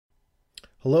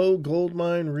Hello,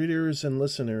 Goldmine readers and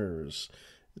listeners.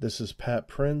 This is Pat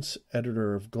Prince,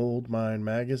 editor of Goldmine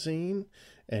Magazine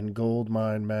and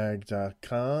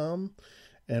goldminemag.com,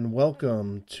 and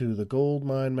welcome to the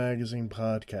Goldmine Magazine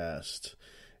podcast.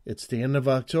 It's the end of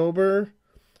October,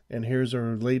 and here's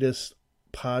our latest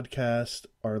podcast,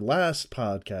 our last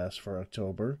podcast for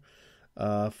October.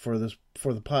 For the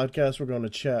podcast, we're going to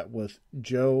chat with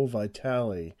Joe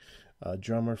Vitale,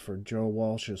 drummer for Joe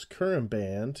Walsh's current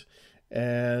band.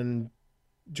 And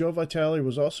Joe Vitale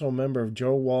was also a member of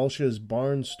Joe Walsh's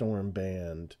Barnstorm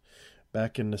Band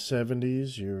back in the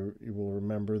 70s. You will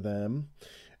remember them.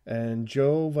 And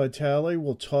Joe Vitale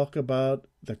will talk about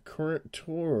the current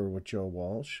tour with Joe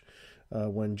Walsh,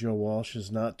 when Joe Walsh is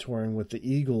not touring with the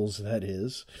Eagles, that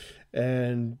is.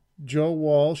 And Joe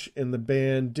Walsh and the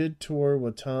band did tour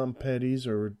with Tom Petty's,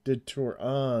 or did tour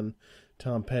on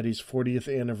Tom Petty's 40th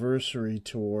anniversary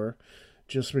tour,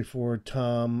 just before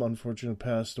Tom unfortunately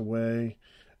passed away.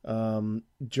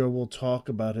 Joe will talk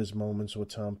about his moments with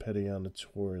Tom Petty on the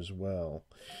tour as well.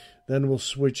 Then we'll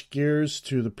switch gears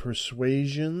to the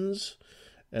Persuasions,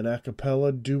 an a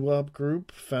cappella doo-wop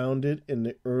group founded in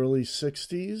the early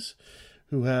 60s,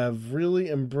 who have really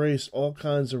embraced all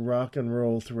kinds of rock and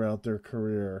roll throughout their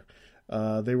career.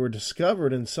 They were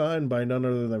discovered and signed by none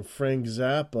other than Frank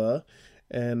Zappa,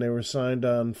 and they were signed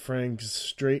on Frank's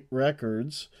Straight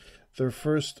Records. Their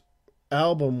first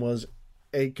album was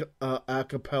a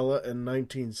cappella in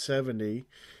 1970,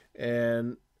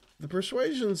 and the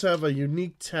Persuasions have a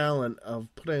unique talent of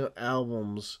putting out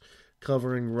albums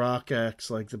covering rock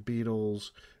acts like the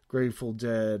Beatles, Grateful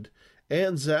Dead,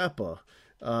 and Zappa.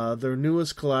 Their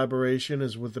newest collaboration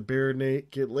is with the Bare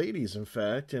Naked Ladies, in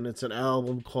fact, and it's an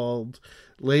album called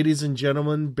Ladies and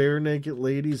Gentlemen, Bare Naked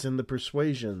Ladies and the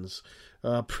Persuasions.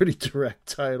 Pretty direct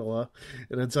title, huh?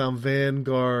 And it's on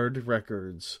Vanguard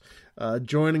Records.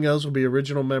 Joining us will be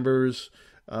original member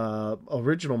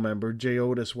J.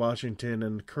 Otis Washington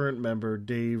and current member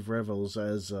Dave Revels,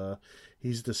 as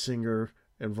he's the singer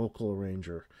and vocal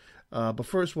arranger. But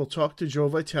first, we'll talk to Joe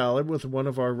Vitale with one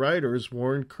of our writers,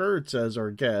 Warren Kurtz, as our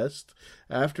guest,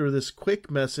 after this quick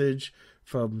message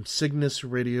from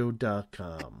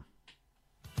CygnusRadio.com.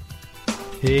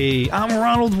 Hey, I'm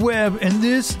Ronald Webb, and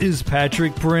this is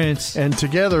Patrick Prince. And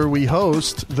together we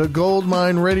host the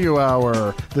Goldmine Radio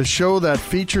Hour, the show that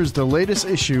features the latest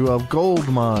issue of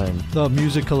Goldmine, the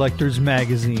Music Collectors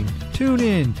Magazine. Tune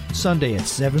in Sunday at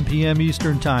 7 p.m.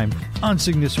 Eastern Time on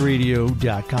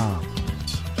CygnusRadio.com.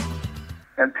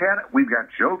 And Pat, we've got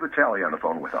Joe Vitale on the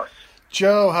phone with us.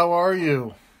 Joe, how are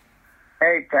you?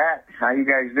 Hey, Pat. How you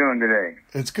guys doing today?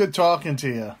 It's good talking to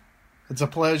you. It's a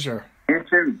pleasure. You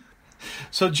too.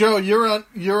 So, Joe,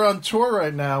 you're on tour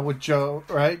right now with Joe,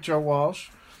 right? Joe Walsh.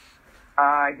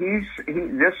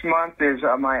 This month is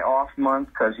my off month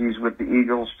because he's with the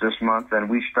Eagles this month, and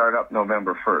we start up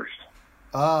November 1st.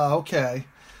 Okay.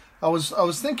 I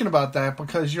was thinking about that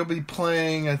because you'll be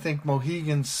playing, I think,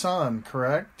 Mohegan Sun,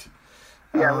 correct?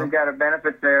 Yeah, we've got a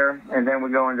benefit there, and then we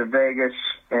go into Vegas,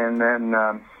 and then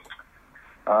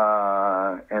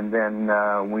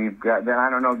we've got. Then I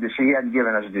don't know. He hadn't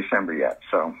given us December yet,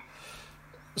 so.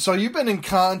 So you've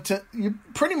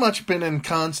pretty much been in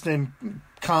constant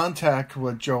contact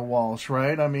with Joe Walsh,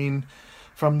 right? I mean,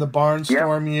 from the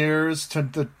Barnstorm years to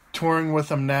the touring with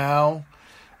him now.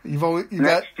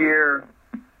 Next year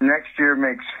makes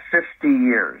 50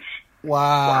 years.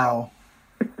 Wow.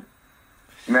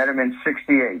 Met him in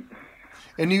 68.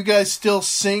 And you guys still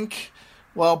sync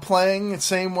while playing the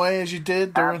same way as you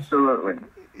did during... Absolutely.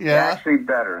 Yeah. Actually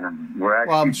better now. We're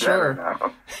actually I'm better sure.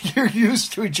 now. You're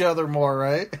used to each other more,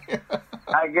 right?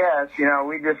 I guess,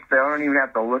 we just don't even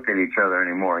have to look at each other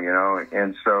anymore,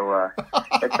 and so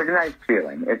it's a nice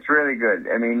feeling. It's really good.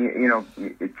 I mean,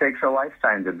 it takes a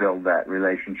lifetime to build that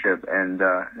relationship, and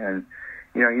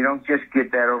you don't just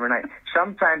get that overnight.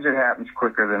 Sometimes it happens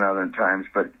quicker than other times,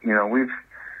 but we've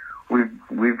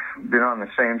been on the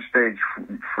same stage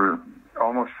for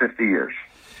almost 50 years.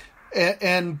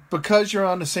 And because you're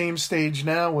on the same stage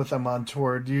now with him on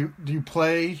tour, do you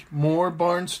play more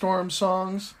Barnstorm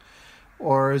songs,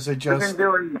 or is it just...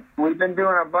 We've been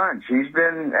doing a bunch. He's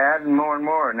been adding more and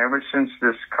more, and ever since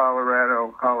this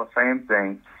Colorado Hall of Fame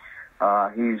thing,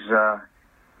 he's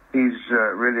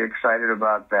really excited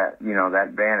about that.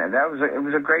 That band, and it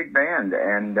was a great band,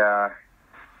 and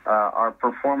our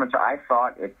performance, I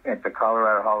thought, at the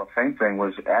Colorado Hall of Fame thing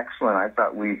was excellent. I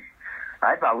thought we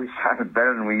sounded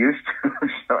better than we used to,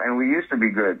 and we used to be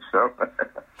good. So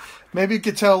maybe you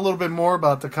could tell a little bit more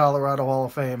about the Colorado Hall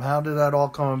of Fame. How did that all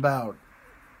come about?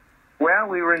 Well,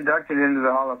 we were inducted into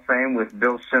the Hall of Fame with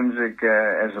Bill Szymczyk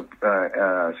as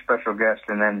a special guest,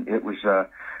 and then it was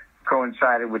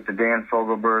coincided with the Dan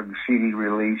Fogelberg CD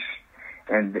release,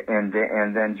 and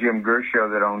then Jim Gershow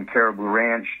that owned Caribou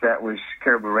Ranch.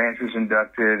 Caribou Ranch was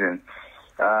inducted, and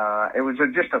it was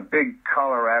just a big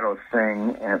Colorado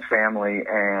thing and family.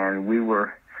 And we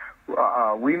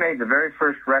made the very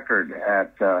first record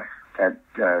at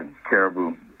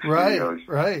Caribou Studios.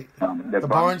 Right. The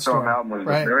Barnstorm album was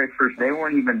the very first. They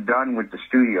weren't even done with the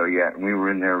studio yet, and we were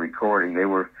in there recording. They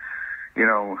were, they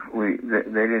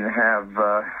didn't have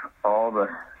all the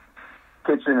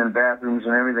kitchen and bathrooms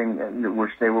and everything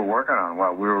which they were working on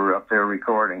while we were up there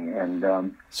recording.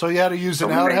 And so you had to use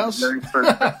an outhouse?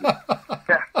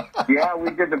 Yeah,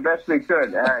 we did the best we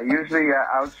could. Usually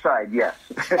outside, yes.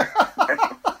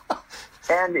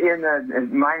 And in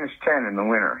 -10 in the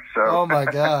winter. So. Oh my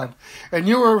God! And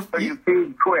you were so you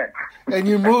feed quick. And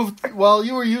you moved. Well,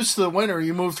 you were used to the winter.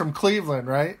 You moved from Cleveland,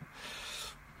 right?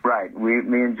 Right.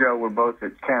 Me and Joe were both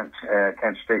at Kent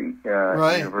State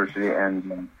University,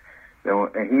 and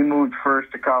he moved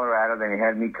first to Colorado. Then he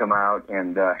had me come out,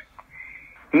 and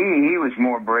he was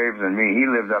more brave than me. He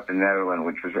lived up in Nederland,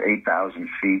 which was 8,000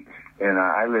 feet, and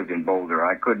I lived in Boulder.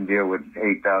 I couldn't deal with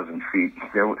 8,000 feet.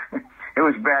 It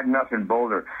was bad enough in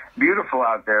Boulder. Beautiful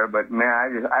out there, but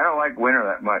man, I don't like winter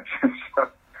that much. So,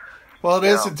 well, it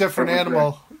is a different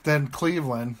animal than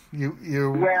Cleveland. You.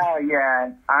 Well,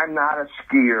 yeah. I'm not a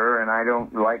skier, and I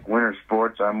don't like winter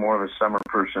sports. I'm more of a summer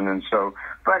person, and so.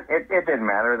 But it didn't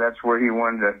matter. That's where he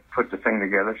wanted to put the thing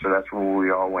together, so that's where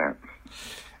we all went.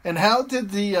 And how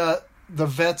did the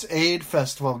Vets Aid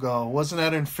Festival go? Wasn't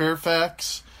that in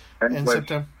Fairfax in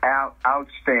September?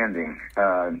 Outstanding.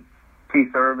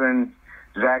 Keith Urban,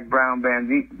 Zach Brown Band,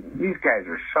 these guys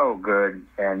are so good.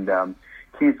 And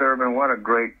Keith Urban, what a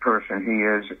great person he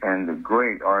is, and a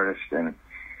great artist. And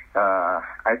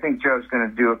I think Joe's going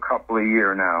to do a couple a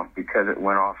year now because it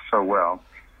went off so well.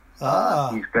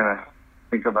 He's going to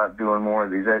think about doing more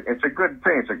of these. It's a good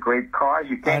thing. It's a great cause.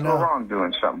 You can't go wrong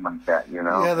doing something like that,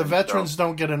 Yeah, the veterans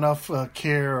don't get enough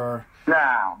care or...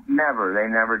 No, never. They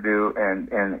never do. And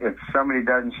if somebody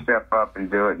doesn't step up and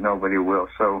do it, nobody will.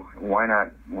 So why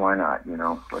not? Why not?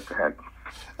 What the heck?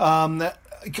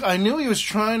 I knew he was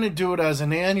trying to do it as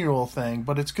an annual thing,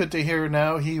 but it's good to hear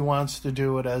now he wants to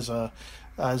do it as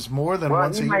more than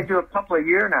once a year. Well, he might do a couple a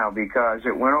year now because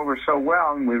it went over so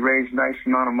well, and we raised a nice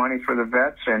amount of money for the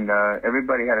vets, and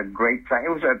everybody had a great time.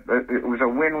 It was a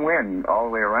win-win all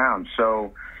the way around.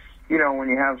 So, when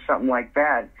you have something like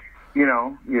that, you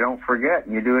don't forget,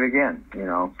 and you do it again,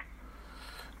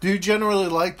 Do you generally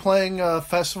like playing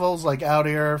festivals, like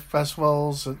out-air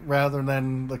festivals, rather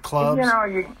than the clubs?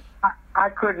 I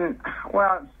couldn't...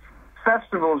 Well,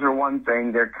 festivals are one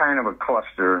thing. They're kind of a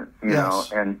cluster, you know,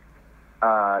 and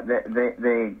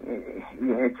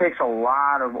it takes a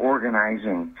lot of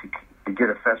organizing to get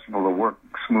a festival to work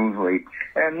smoothly,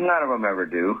 and none of them ever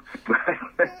do.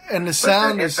 And the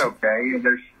sound is... It's okay.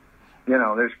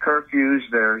 There's curfews,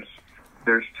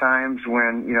 there's times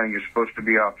when, you're supposed to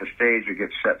be off the stage or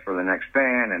get set for the next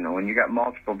band, and when you got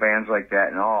multiple bands like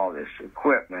that and all this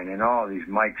equipment and all these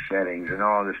mic settings and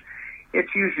all this,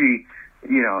 it's usually,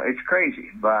 it's crazy.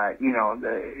 But,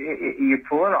 you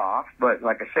pull it off, but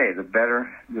like I say, the better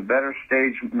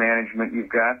stage management you've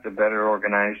got, the better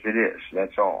organized it is.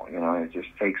 That's all. It just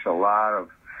takes a lot of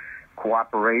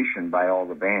cooperation by all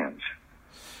the bands.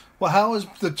 Well, how has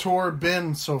the tour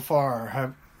been so far?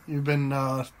 Have you been...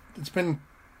 It's been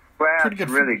pretty good.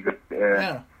 Really good.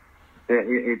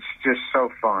 It's just so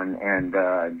fun, and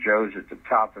Joe's at the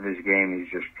top of his game.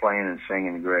 He's just playing and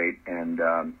singing great, and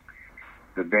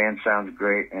the band sounds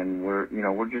great, and we're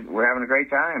having a great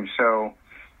time. So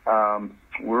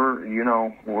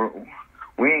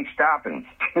we ain't stopping.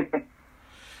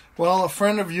 Well, a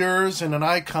friend of yours and an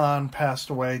icon passed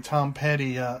away, Tom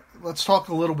Petty. Let's talk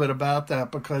a little bit about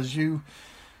that because you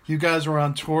guys were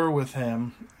on tour with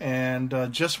him, and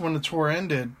just when the tour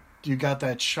ended, you got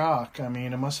that shock. I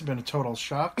mean, it must have been a total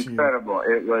shock to you. Incredible.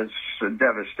 It was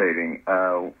devastating.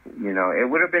 It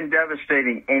would have been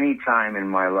devastating any time in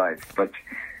my life, but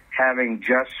having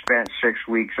just spent 6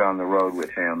 weeks on the road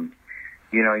with him,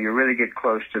 you really get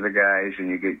close to the guys, and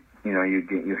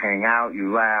you hang out,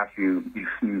 you laugh, you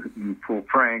pull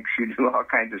pranks, you do all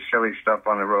kinds of silly stuff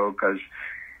on the road because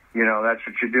that's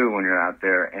what you do when you're out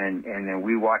there. And then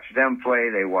we watched them play.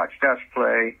 They watched us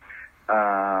play.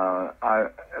 A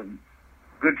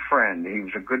good friend. He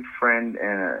was a good friend,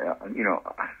 and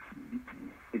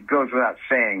it goes without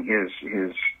saying his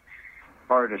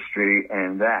artistry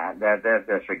and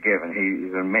that's a given.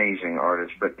 He's an amazing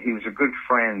artist, but he was a good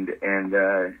friend, and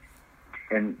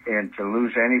to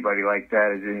lose anybody like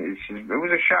that, it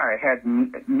was a shock. I had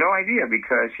no idea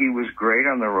because he was great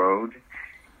on the road.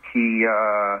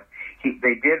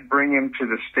 They did bring him to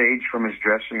the stage from his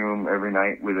dressing room every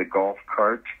night with a golf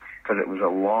cart, because it was a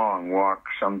long walk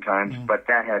sometimes, but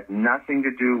that had nothing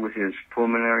to do with his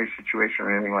pulmonary situation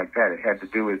or anything like that. It had to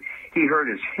do with, he hurt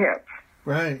his hip.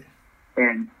 Right.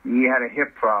 And he had a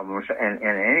hip problem, and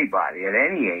anybody at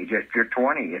any age, if you're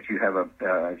 20, if you have a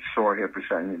sore hip or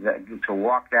something, to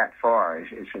walk that far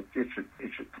it's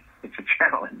a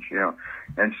challenge, you know.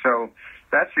 And so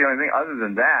that's the only thing. Other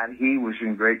than that, he was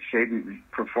in great shape. His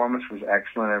performance was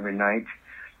excellent every night.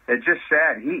 It's just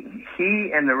sad.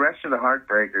 He and the rest of the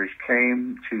Heartbreakers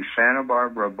came to Santa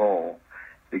Barbara Bowl,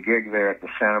 the gig there at the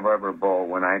Santa Barbara Bowl,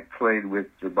 when I played with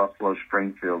the Buffalo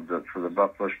Springfield for the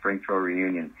Buffalo Springfield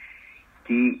reunion.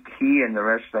 He and the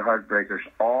rest of the Heartbreakers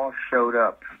all showed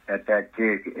up at that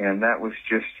gig, and that was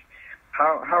just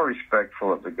how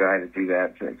respectful of the guy to do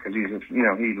that, because he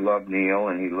loved Neil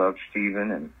and he loved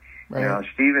Steven, and right. you know,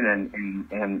 Steven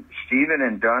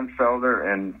and Don Felder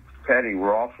and Petty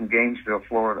were all from Gainesville,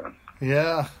 Florida.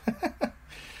 Yeah.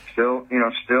 Stills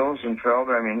and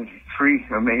Felder. I mean, three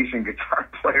amazing guitar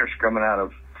players coming out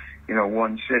of,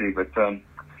 one city. But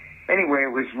anyway,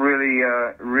 it was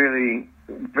really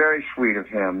very sweet of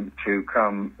him to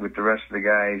come with the rest of the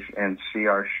guys and see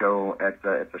our show at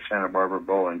the Santa Barbara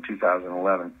Bowl in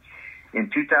 2011. In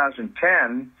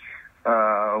 2010,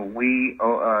 we,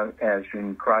 as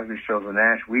in Crosby, Stills and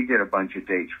Nash, we did a bunch of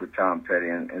dates with Tom Petty,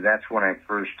 and that's when I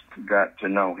first got to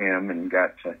know him and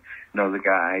got to know the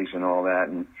guys and all that.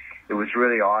 And it was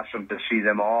really awesome to see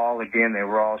them all again. They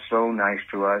were all so nice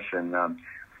to us, and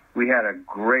we had a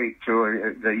great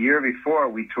tour. The year before,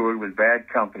 we toured with Bad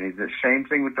Company. The same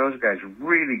thing with those guys.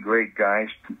 Really great guys.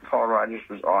 Paul Rodgers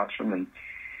was awesome.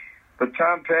 But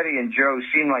Tom Petty and Joe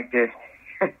seemed like the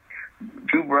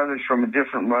two brothers from a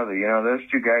different mother. Those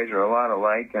two guys are a lot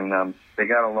alike, and they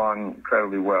got along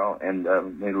incredibly well, and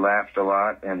they laughed a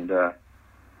lot. And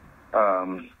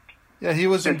yeah, he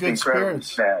was in good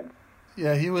spirits. Sad.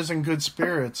 Yeah, he was in good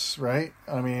spirits, right?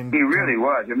 I mean, he really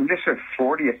was. I mean, this is a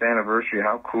 40th anniversary.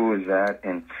 How cool is that?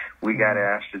 And we got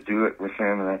asked to do it with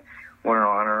him, and what an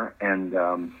honor,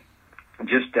 and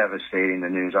just devastating, the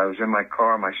news. I was in my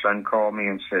car. My son called me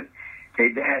and said, "Hey,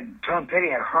 Dad, Tom Petty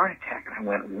had a heart attack." And I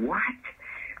went, "What?"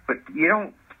 But you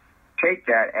don't take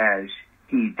that as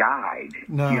he died.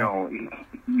 No.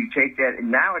 You take that.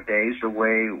 Nowadays, the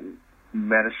way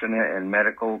medicine and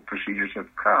medical procedures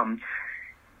have come,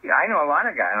 I know a lot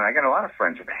of guys, and I got a lot of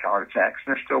friends with heart attacks,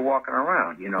 and they're still walking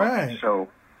around, Right. So,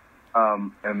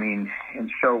 and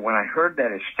so when I heard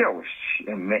that, it still was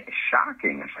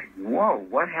shocking. It's like, whoa,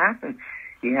 what happened?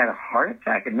 He had a heart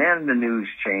attack, and then the news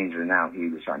changed, and now he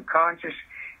was unconscious,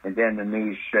 and then the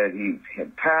news said he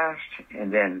had passed,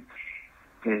 and then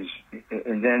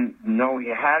no, he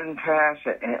hadn't passed,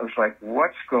 and it was like,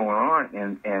 what's going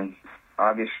on? And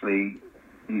obviously,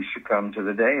 he succumbed to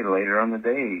the day. Later on the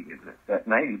day, that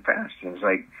night he passed. It was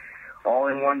like all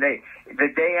in one day. The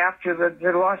day after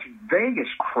the Las Vegas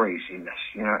craziness,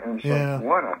 it was like,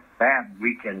 what a bad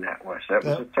weekend that was. That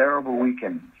was a terrible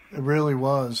weekend. It really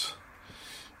was.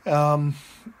 Now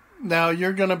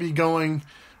you're going to be going,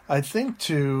 I think,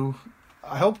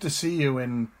 I hope to see you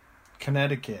in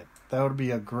Connecticut. That would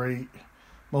be a great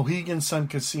Mohegan Sun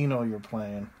Casino you're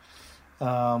playing.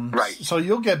 Right. So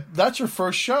that's your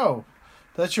first show.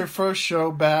 That's your first show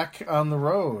back on the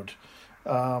road.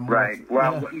 Right.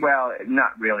 Well,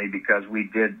 not really, because we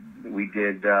did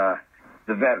the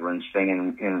veterans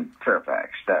thing in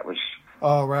Fairfax. That was.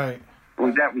 Oh, right.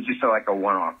 Well, that was just like a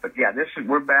one-off. But yeah,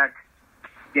 we're back.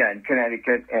 Yeah, in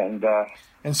Connecticut, and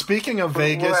speaking of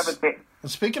Vegas,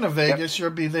 you'll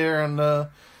be there on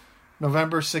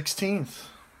November 16th.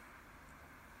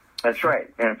 That's right.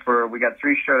 And we got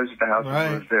 3 shows at the House of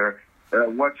Blues there.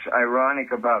 What's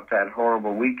ironic about that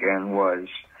horrible weekend was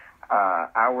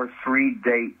our 3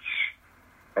 dates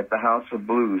at the House of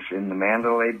Blues in the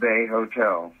Mandalay Bay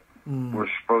Hotel were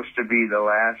supposed to be the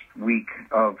last week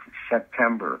of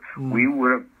September. We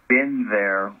would have been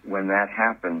there when that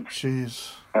happened.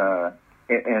 Jeez.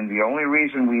 And the only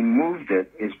reason we moved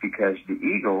it is because the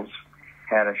Eagles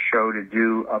had a show to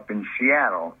do up in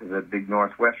Seattle, the big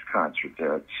Northwest concert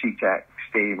there at SeaTac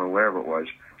Stadium or wherever it was.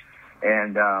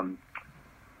 And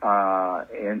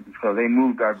so they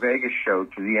moved our Vegas show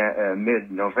to the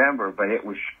mid-November, but it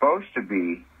was supposed to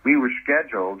be, we were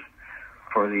scheduled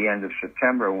for the end of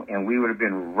September, and we would have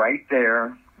been right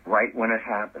there, right when it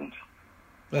happened.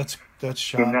 That's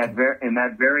shocking. In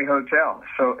that very hotel.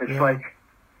 So it's like,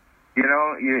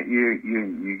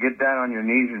 you get down on your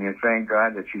knees and you thank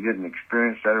God that you didn't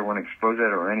experience that or weren't exposed to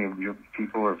that, or any of your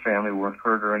people or family weren't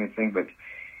hurt or anything. But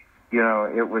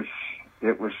it was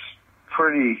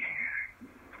pretty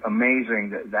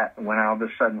amazing that when all of a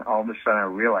sudden I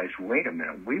realized, wait a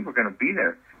minute, we were going to be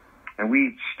there, and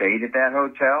we stayed at that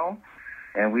hotel,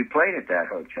 and we played at that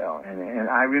hotel, and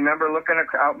I remember looking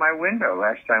out my window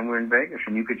last time we were in Vegas,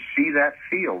 and you could see that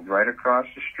field right across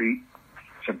the street.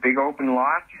 It's a big open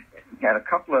lot. It had a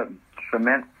couple of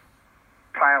cement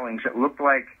pilings that looked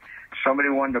like somebody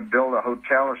wanted to build a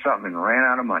hotel or something and ran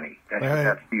out of money. That's what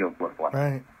that field looked like.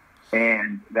 Right.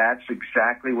 And that's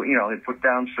exactly what, they put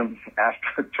down some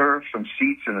AstroTurf, some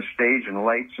seats and a stage and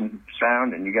lights and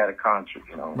sound, and you got a concert,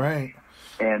 Right.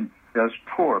 And those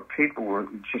poor people were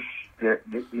just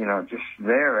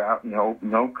there out,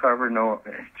 no cover,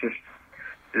 just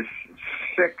this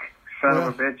sick son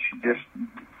of a bitch just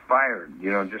fired,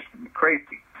 just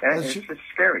crazy. And it's just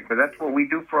scary, because that's what we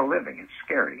do for a living. It's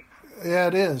scary. Yeah,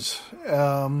 it is.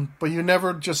 But you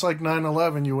never, just like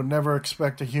 9/11, you would never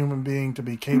expect a human being to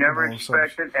be capable. Never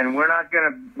expect it, and we're not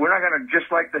gonna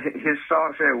just like his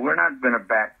song said. We're not gonna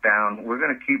back down. We're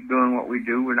gonna keep doing what we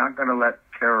do. We're not gonna let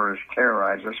terrorists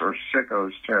terrorize us or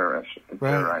sickos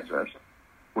terrorize us.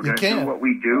 We're gonna do what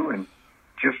we do, and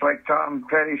just like Tom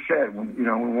Petty said, we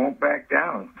won't back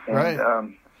down.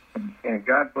 And, and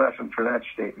God bless him for that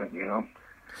statement.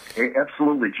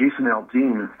 Absolutely. Jason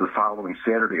Aldean, the following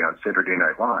Saturday on Saturday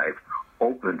Night Live,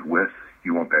 opened with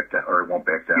 "You Won't Back Down" or "Won't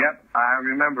Back Down." Yep, I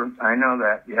remember. I know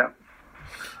that. Yep.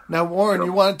 Now, Warren,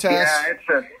 you wanted to ask?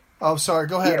 Yeah, Oh, sorry.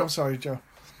 Go ahead. I'm sorry, Joe.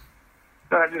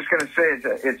 No, I'm just going to say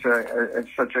it's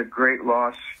such a great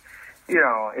loss.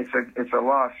 It's a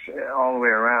loss all the way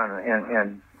around,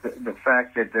 and the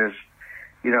fact that there's,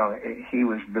 he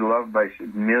was beloved by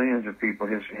millions of people.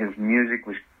 His music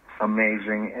was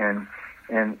amazing, and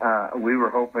we were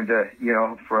hoping to,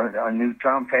 for a new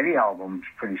Tom Petty album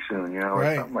pretty soon,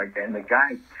 or something like that. And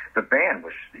the band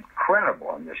was incredible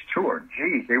on this tour.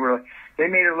 Geez, they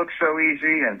made it look so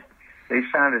easy, and they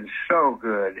sounded so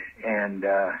good. And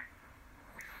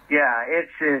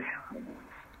it's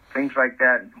things like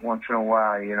that. Once in a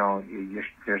while,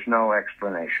 there's no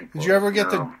explanation. Did you ever get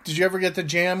the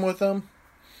jam with them?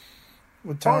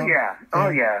 With Tom? Oh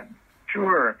yeah,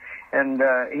 sure. And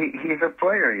he's a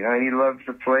player, he loves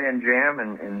to play and jam,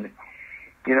 and and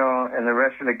the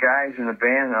rest of the guys in the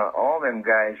band, all them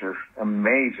guys are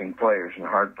amazing players and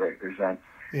heartbreakers. And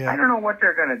I don't know what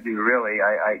they're going to do, really.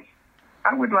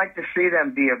 I would like to see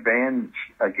them be a band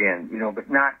again, but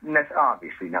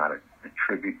obviously not a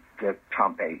tribute to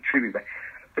Tom Petty tribute,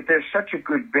 but they're such a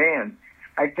good band.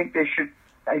 I think they should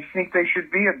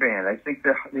be a band. I think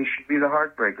they should be the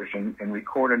Heartbreakers and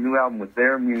record a new album with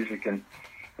their music and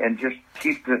just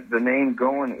keep the name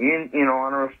going in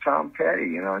honor of Tom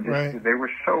Petty. They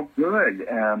were so good.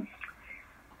 Then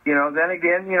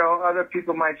again, other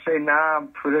people might say, nah,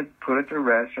 put it to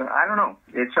rest. I don't know.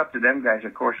 It's up to them guys,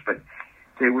 of course, but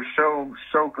they were so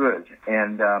good.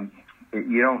 And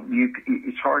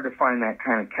it's hard to find that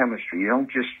kind of chemistry. You don't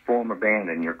just form a band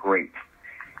and you're great.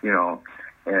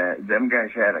 Them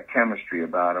guys had a chemistry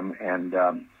about them, and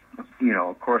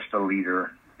of course the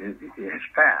leader has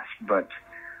passed, but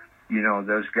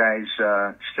those guys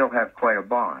still have quite a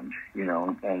bond,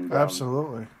 and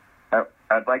absolutely.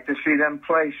 I'd like to see them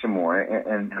play some more,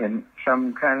 and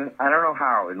some kind of, I don't know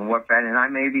how and what band, and I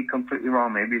may be completely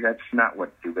wrong. Maybe that's not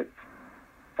what to do, but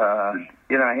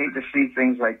I hate to see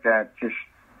things like that just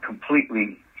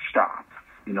completely stop.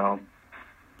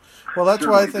 Well, that's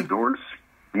why I think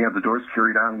the Doors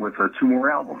carried on with 2 more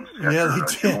albums. Yeah, they did.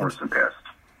 Jim Morrison passed.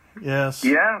 Yes.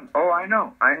 Yeah. Oh, I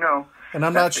know. And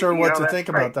I'm not sure what to think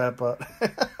about that, but.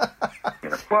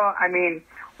 Well,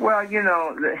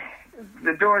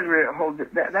 the Doors were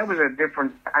that was a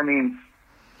different.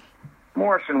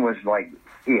 Morrison was like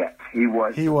it. He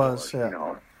was. Doors,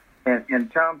 yeah.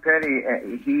 And Tom Petty,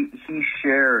 he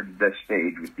shared the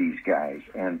stage with these guys,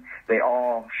 and they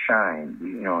all shined.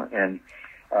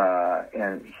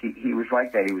 And he was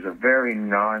like that. He was a very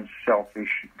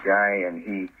non-selfish guy,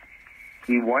 and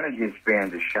he wanted his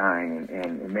band to shine,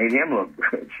 and it made him look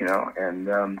good,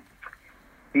 And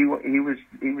he was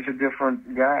a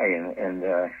different guy, and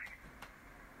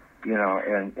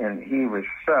he was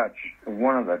such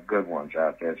one of the good ones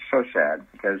out there. It's so sad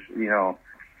because you don't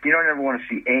ever want to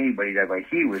see anybody that way.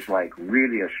 He was like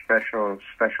really a special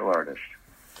artist.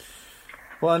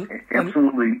 Well,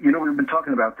 absolutely. We've been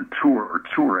talking about the tour or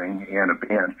touring and a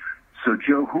band. So,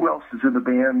 Joe, who else is in the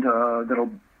band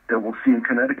that we'll see in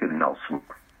Connecticut and elsewhere?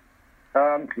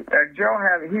 Joe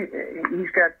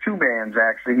he's got 2 bands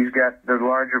actually. He's got the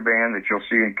larger band that you'll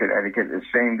see in Connecticut, the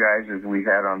same guys as we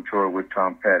had on tour with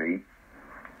Tom Petty.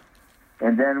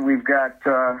 And then we've got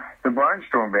the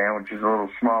Barnstorm Band, which is a little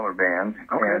smaller band,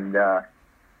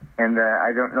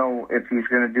 I don't know if he's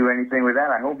going to do anything with that.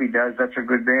 I hope he does. That's a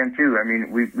good band too. I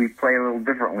mean, we play a little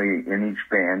differently in each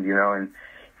band, you know. And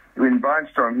in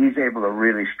Barnstorm, he's able to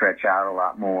really stretch out a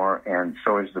lot more, and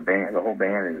so is the band. The whole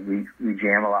band, and we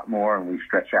jam a lot more, and we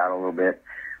stretch out a little bit.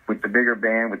 With the bigger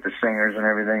band, with the singers and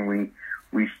everything,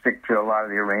 we stick to a lot of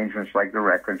the arrangements, like the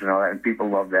records and all that, and people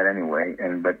love that anyway.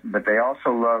 But they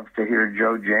also love to hear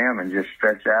Joe jam and just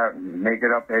stretch out and make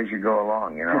it up as you go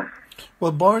along, you know.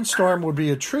 Well, Barnstorm would be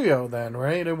a trio then,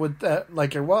 right? It would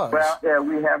like it was. Well, yeah,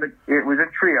 we have it. It was a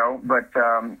trio, but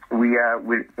we have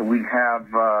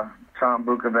Tom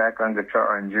Bukovac on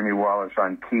guitar and Jimmy Wallace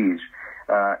on keys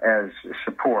as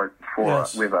support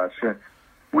with us.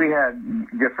 We had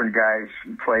different guys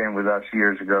playing with us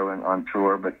years ago on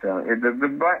tour, but the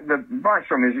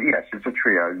Barnstorm is, yes, it's a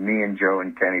trio. Me and Joe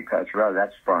and Kenny Passerella,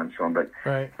 that's Barnstorm. But,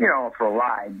 you know, for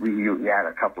live, we had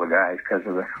a couple of guys because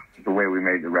of the way we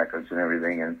made the records and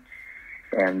everything.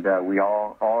 And we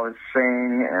all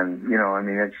sing, and, you know, I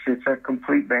mean, it's a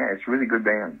complete band. It's a really good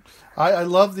band. I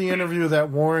love the interview that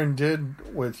Warren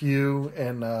did with you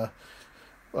and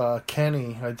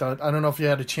Kenny. I don't know if you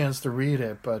had a chance to read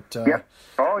it, but yeah.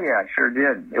 Oh yeah, I sure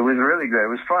did. It was really good. It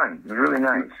was fun. It was really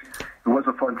nice. It was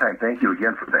a fun time. Thank you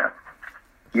again for that.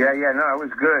 Yeah, no, it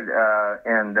was good,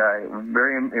 and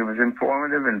it was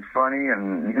informative and funny,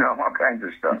 and, you know, all kinds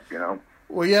of stuff, you know.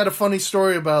 Well, you had a funny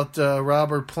story about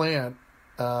Robert Plant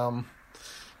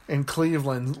in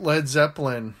Cleveland, Led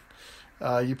Zeppelin.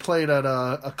 You played at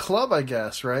a club, I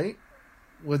guess, right?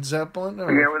 With Zeppelin?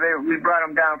 Or? Yeah, well, we brought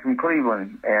them down from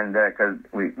Cleveland, and because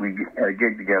we had a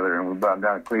gig together, and we brought them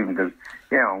down to Cleveland because,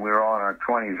 you know, we were all in our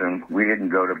 20s, and we didn't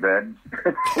go to bed.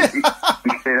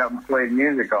 we stayed up and played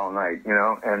music all night, you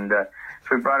know, and so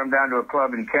we brought them down to a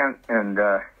club in Kent, and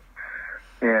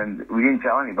we didn't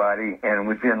tell anybody, and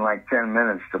within like 10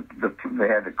 minutes, they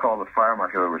had to call the fire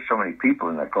marshal. There were so many people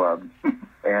in the club,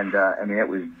 and I mean, it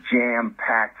was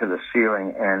jam-packed to the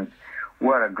ceiling, and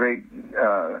what a great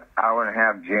hour and a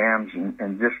half jams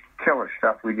and just killer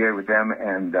stuff we did with them.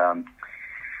 And the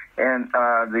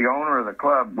owner of the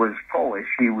club was Polish.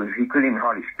 He couldn't even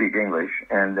hardly speak English.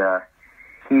 And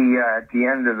he at the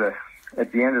end of the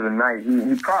night,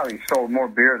 he probably sold more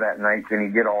beer that night than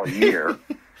he did all year.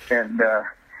 And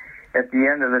at the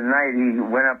end of the night, he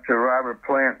went up to Robert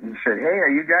Plant and said, "Hey, are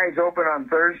you guys open on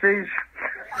Thursdays?"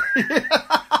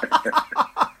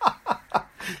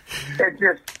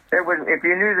 It was, if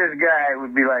you knew this guy, it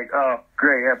would be like, oh,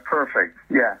 great, yeah, perfect.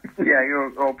 Yeah, you're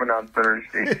open on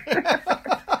Thursday.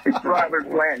 It's Robert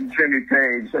Plant and Jimmy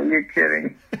Page. Are you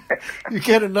kidding? You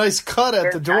get a nice cut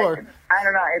at the door. I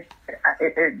don't know.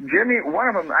 Jimmy, one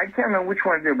of them, I can't remember which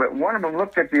one it did, but one of them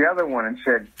looked at the other one and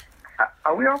said,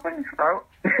 are we open? Oh,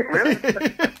 really?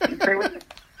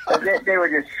 They were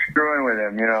just screwing with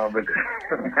him, you know, but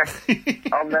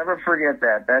I'll never forget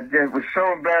that. It was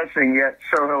so embarrassing yet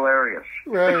so hilarious.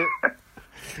 Right.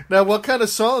 Now, what kind of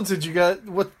songs did you got?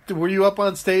 What were you up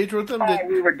on stage with them?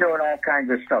 We were doing all kinds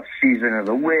of stuff. Season of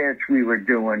the Witch. We were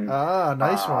doing.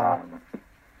 Nice one.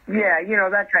 Yeah, you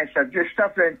know, that kind of stuff. Just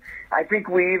stuff that I think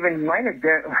we even might have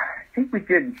done. I think we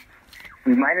did.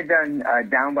 We might have done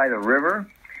Down by the River.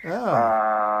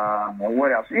 Oh.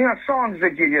 What else? You know, songs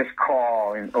that you just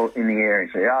call in the air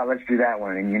and say, "Oh, let's do that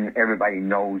one," and everybody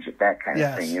knows it. That kind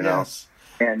of thing, you know. Yes.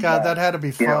 And God, that had to be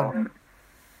fun. You know,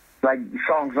 like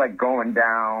songs like "Going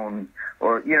Down,"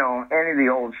 or, you know, any of the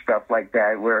old stuff like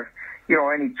that, where, you know,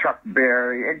 any Chuck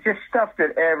Berry, and just stuff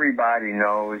that everybody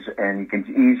knows and you can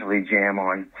easily jam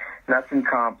on. Nothing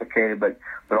complicated, but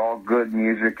all good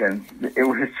music, and it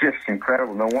was just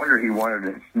incredible. No wonder he wanted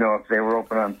to know if they were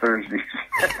open on Thursdays.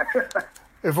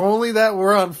 If only that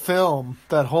were on film,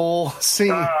 that whole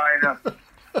scene. Oh,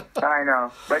 I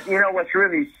know. But you know what's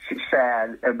really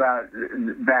sad about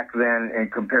back then and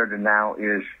compared to now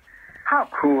is how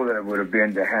cool that it would have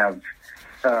been to have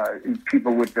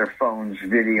people with their phones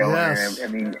video. Yes. And,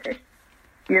 I mean,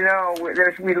 you know,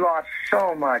 we lost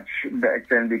so much back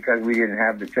then because we didn't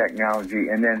have the technology.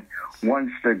 And then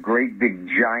once the great big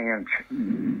giant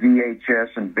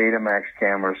VHS and Betamax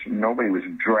cameras, nobody was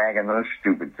dragging those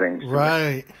stupid things to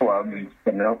the clubs.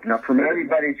 You know,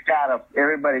 everybody's got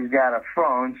a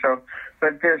phone. So,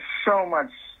 but there's so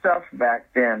much stuff back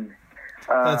then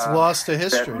that's lost to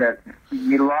history. That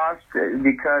we lost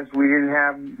because we didn't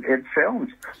have it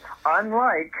filmed.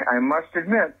 Unlike, I must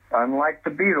admit, unlike the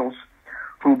Beatles,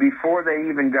 who before they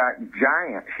even got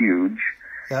giant, huge,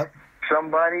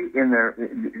 somebody in their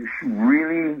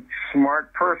really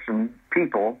smart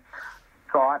people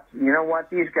thought, you know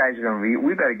what, these guys are going to be,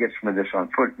 we better get some of this on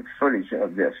footage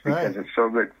of this because it's so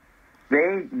good.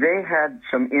 they had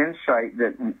some insight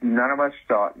that none of us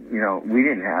thought, we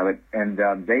didn't have it, and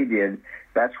they did.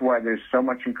 That's why there's so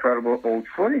much incredible old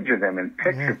footage of them and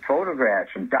picture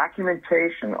photographs and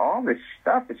documentation, all this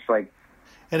stuff. It's like,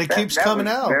 and it keeps coming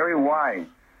out. Very wise,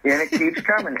 and it keeps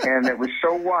coming, and it was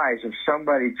so wise of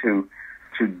somebody to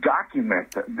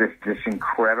document this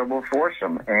incredible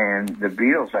foursome and the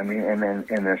Beatles. I mean,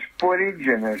 and there's footage,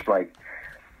 and there's like,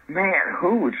 man,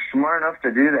 who was smart enough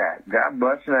to do that? God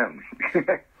bless them.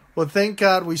 Well, thank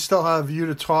God we still have you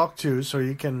to talk to, so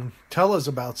you can tell us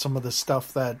about some of the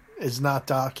stuff that is not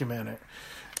documented,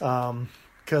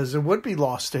 because it would be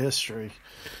lost to history.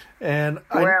 And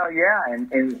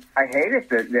and I hate it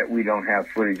that we don't have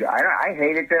footage. I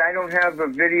hate it that I don't have a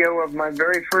video of my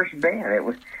very first band. It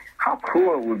was how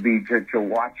cool it would be to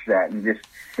watch that and just,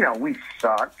 we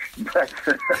sucked, but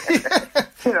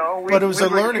but it was a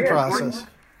learning process.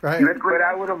 Right. But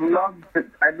I would have loved it.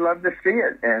 I'd love to see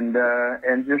it and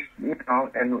just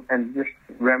and just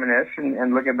reminisce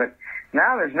and look at. But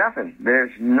now there's nothing.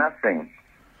 There's nothing.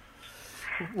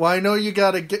 Well, I know you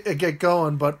got to get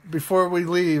going, but before we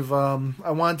leave,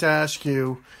 I want to ask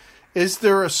you: is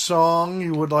there a song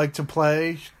you would like to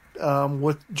play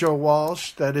with Joe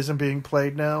Walsh that isn't being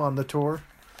played now on the tour?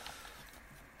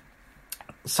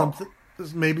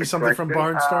 Maybe something from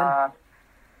Barnstorm.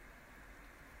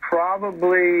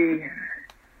 Probably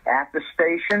At the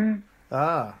Station.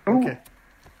 Ah, okay. Ooh,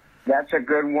 that's a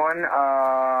good one.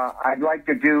 I'd like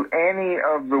to do any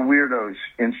of the Weirdos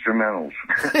instrumentals.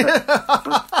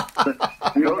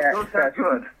 Those are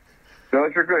good.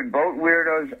 Those are good. Boat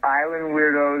Weirdos, Island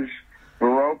Weirdos,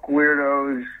 Baroque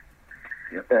Weirdos.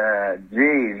 I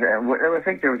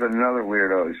think there was another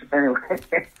Weirdos. Anyway,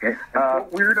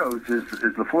 Weirdos is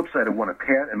the flip side of one of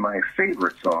Pat and my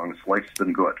favorite songs, Life's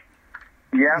Been Good.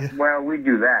 Yeah, well, we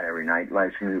do that every night,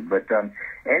 but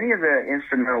any of the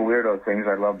instrumental Weirdo things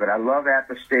I love. But I love At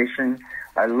the Station.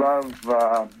 I love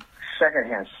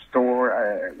Secondhand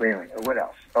Store. Wait a minute, what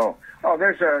else? Oh,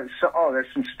 there's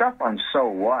some stuff on So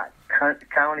What?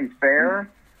 County Fair.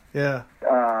 Yeah.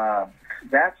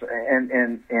 That's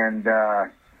and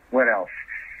what else?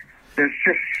 There's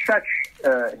just such.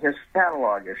 His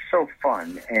catalog is so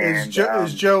fun. And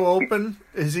is Joe open?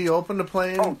 Is he open to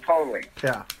playing? Oh, totally.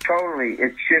 Yeah, totally.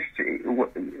 It's just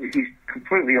he's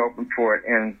completely open for it.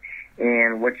 And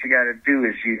what you got to do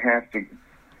is you have to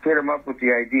hit him up with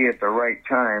the idea at the right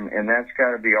time, and that's got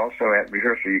to be also at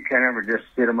rehearsal. You can't ever just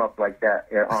hit him up like that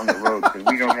on the road because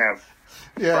we don't have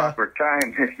proper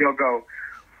time. He'll go.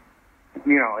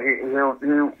 We'll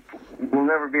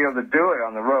never be able to do it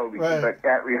on the road. Right. But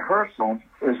at rehearsal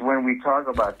is when we talk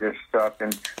about this stuff.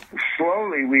 And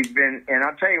slowly we've been, and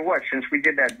I'll tell you what, since we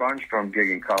did that Barnstorm gig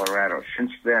in Colorado,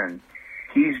 since then,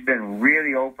 he's been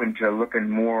really open to looking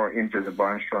more into the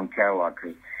Barnstorm catalog.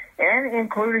 And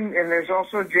there's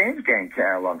also James Gang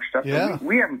catalog stuff. Yeah.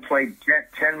 We haven't played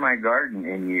 10 My Garden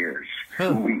in years.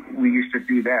 We used to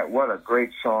do that. What a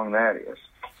great song that is.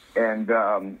 And,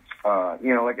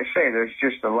 like I say, there's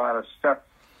just a lot of stuff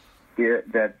here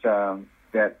that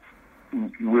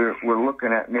we're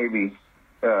looking at maybe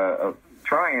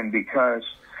trying because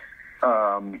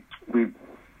we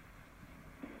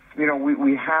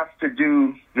have to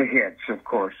do the hits, of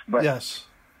course. But yes.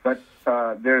 But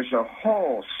there's a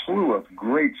whole slew of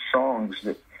great songs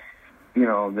that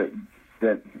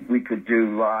we could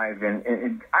do live,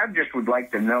 and I just would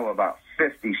like to know about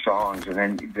 50 songs,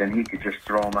 and then he could just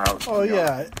throw them out. Oh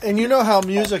yeah, and you know how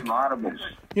music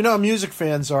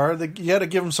fans are. You got to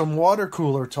give them some water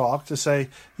cooler talk to say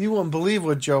you wouldn't believe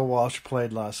what Joe Walsh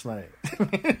played last night.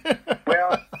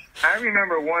 Well, I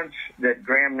remember once that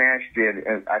Graham Nash did,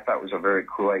 and I thought was a very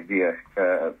cool idea.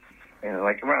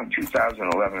 Like around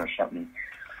 2011 or something,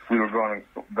 we were going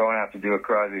out to do a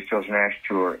Crosby, Stills, Nash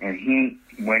tour, and he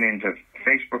went into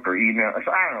Facebook or email. I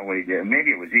don't know what he did. Maybe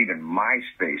it was even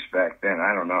MySpace back then.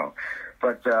 I don't know,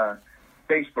 but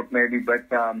Facebook maybe. But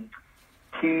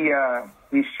he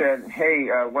said, "Hey,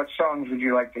 what songs would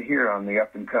you like to hear on the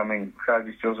up and coming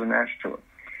Crosby, Stills, and Nash tour?"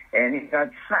 And he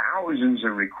got thousands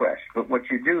of requests. But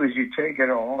what you do is you take it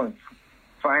all and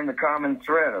find the common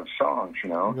thread of songs,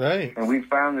 Right. And we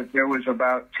found that there was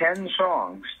about 10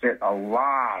 songs that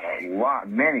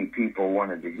many people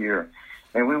wanted to hear.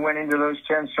 And we went into those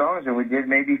 10 songs, and we did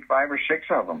maybe 5 or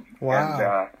 6 of them.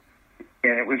 Wow.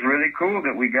 And it was really cool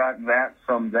that we got that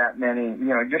from that many,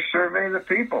 just survey the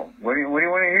people. What do you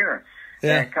want to hear?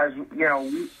 Yeah. Because,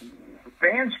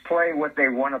 fans play what they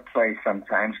want to play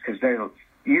sometimes because they're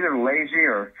either lazy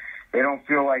or they don't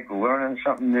feel like learning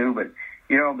something new. But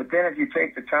then if you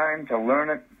take the time to learn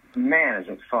it man, is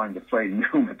it fun to play new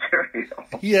material.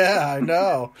 Yeah, I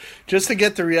know. Just to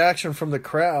get the reaction from the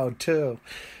crowd, too.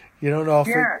 You don't know if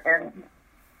and,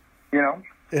 you know.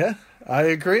 Yeah, I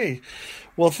agree.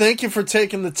 Well, thank you for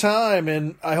taking the time,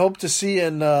 and I hope to see you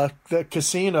in the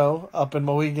casino up in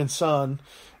Mohegan Sun.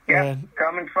 Yeah,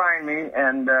 come and find me,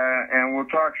 and we'll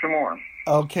talk some more.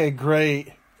 Okay,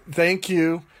 great. Thank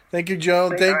you. Thank you,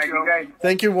 Joan. Thank you. Guys.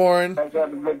 Thank you, Warren. Guys,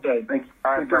 have a good day. Thanks.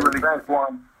 All right, thanks,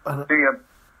 Warren. See you.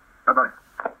 Bye-bye.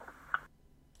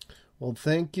 Well,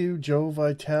 thank you, Joe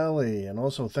Vitale, and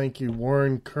also thank you,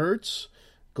 Warren Kurtz,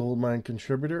 Goldmine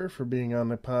contributor, for being on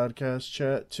the podcast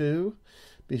chat, too.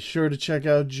 Be sure to check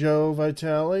out Joe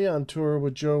Vitale on tour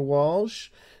with Joe Walsh,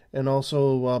 and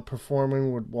also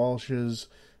performing with Walsh's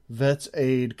Vets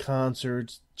Aid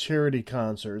concerts, charity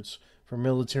concerts for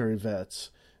military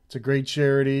vets. It's a great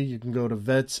charity. You can go to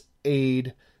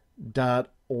vetsaid.org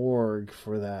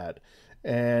for that.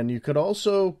 And you could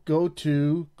also go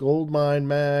to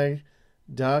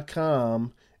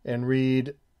goldminemag.com and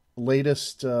read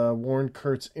latest Warren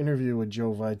Kurtz interview with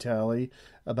Joe Vitale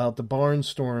about the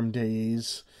Barnstorm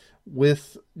days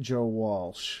with Joe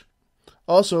Walsh.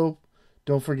 Also,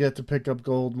 don't forget to pick up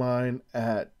Goldmine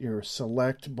at your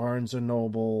select Barnes &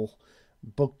 Noble,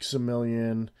 Books A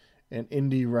Million, and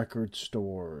indie record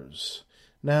stores.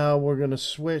 Now we're going to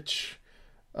switch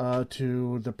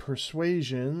to the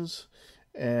Persuasions.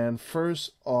 And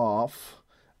first off,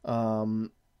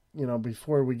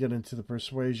 before we get into the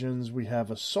Persuasions, we have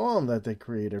a song that they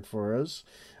created for us.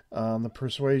 The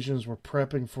Persuasions were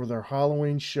prepping for their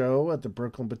Halloween show at the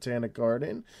Brooklyn Botanic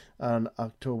Garden on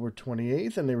October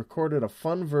 28th, and they recorded a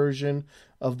fun version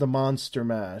of the Monster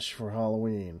Mash for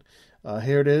Halloween.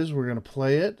 Here it is. We're going to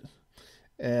play it,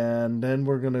 and then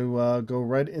we're going to go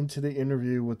right into the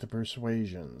interview with the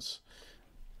Persuasions.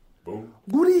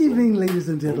 Good evening, ladies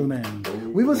and gentlemen.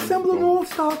 We've assembled an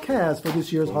all-star cast for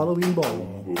this year's Halloween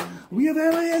Ball. We have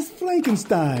Elias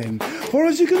Frankenstein, for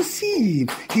as you can see,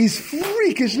 he's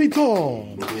freakishly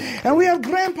tall. And we have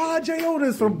Grandpa J.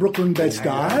 Otis from Brooklyn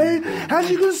Bed-Stuy.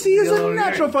 As you can see, he's a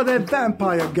natural for that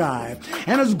vampire guy.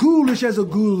 And as ghoulish as a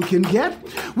ghoul can get,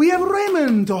 we have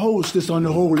Raymond to host this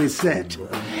unholy set.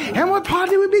 And what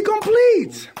party would be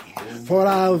complete? For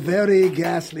our very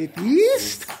ghastly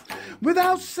feast,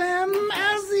 without Sam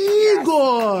as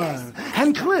Igor,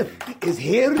 and Cliff is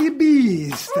Hairy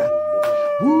Beast.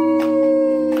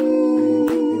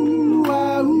 Ooh,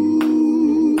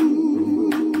 wah-oo,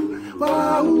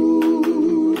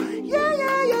 wah-oo,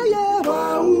 yeah,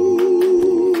 wah-oo.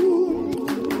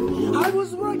 I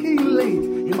was working late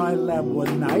in my lab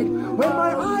one night when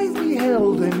my eyes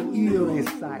beheld an eerie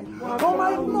sight. For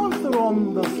my monster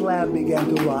on the slab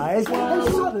began to rise, and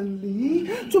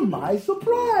suddenly, to my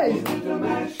surprise,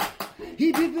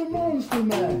 he did the monster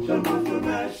mash.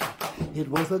 It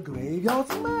was a graveyard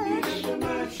smash.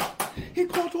 He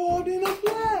caught on in a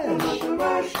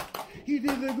flash. He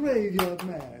did the graveyard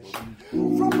mash.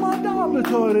 From my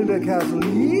dormitory in the castle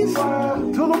east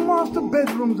to the master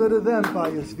bedrooms of the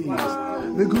vampire's feast,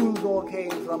 the ghouls all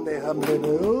came from their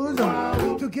humdiddles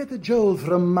to get the jolt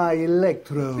from my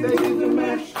electrode. They did the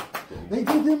mash. They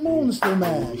did the monster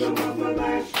mash.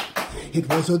 It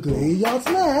was a graveyard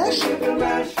smash.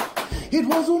 It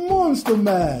was a monster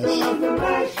mash.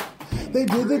 They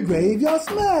did the graveyard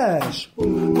smash.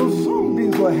 The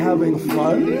zombies were having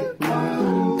fun.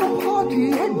 The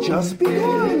party had just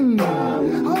begun.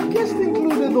 Our guests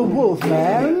included the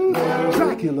Wolfman,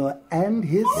 Dracula, and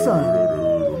his son.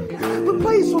 The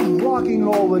place was rocking,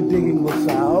 all were digging the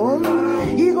sound.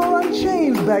 Igor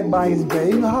Unchained backed by his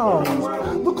baying hounds.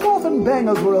 The coffin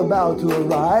bangers were about to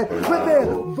arrive with their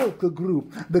vocal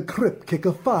group, the Crypt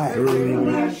Kicker Five.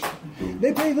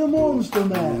 They played the Monster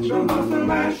Mash.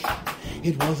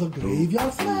 It was a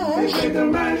graveyard smash.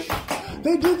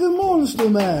 They did the Monster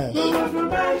Mash.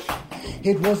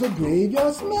 It was a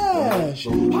graveyard smash.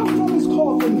 How from his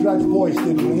coffin Drac's voice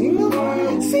did ring.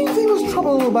 Seems he was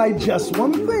troubled by just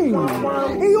one thing.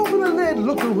 He opened the lid,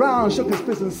 looked around, shook his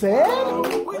fist and said,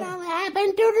 "Whatever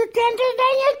happened to the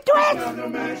Transylvanian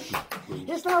twist?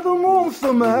 It's not the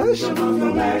Monster Mash.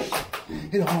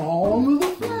 It's on the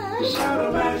flash.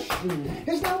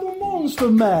 It's not the Monster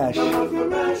Mash.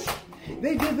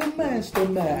 They did the Master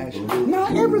Mash. Now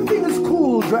everything is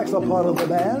cool. Dracs are part of the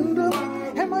band.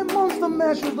 And my Monster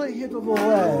Mash is the hit of the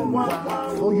land.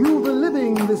 For you, the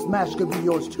living, this mash could be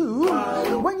yours too.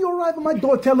 When you arrive at my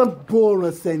door, tell them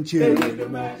Bora sent you.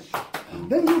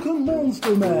 Then you can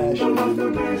Monster Mash.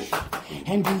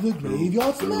 And do the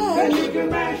graveyard smash.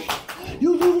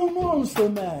 You do the Monster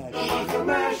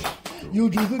Mash. You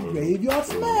do the graveyard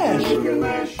smash.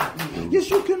 Yes,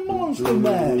 you can Monster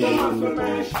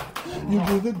Mash. You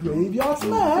do the graveyard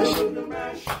smash.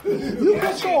 You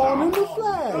catch on in the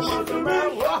flash.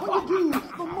 When you do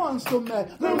the monster mash,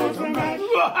 the monster mash.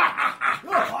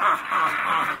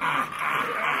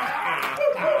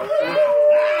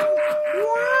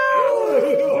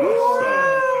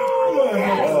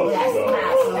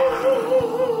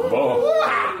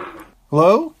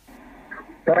 Hello?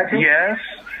 Yes.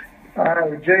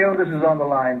 Jay Otis is on the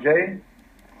line. Jay?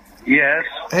 Yes.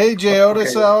 Hey, Jay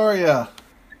Otis, how are you?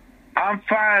 I'm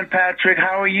fine, Patrick.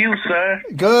 How are you, sir?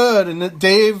 Good. And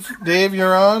Dave,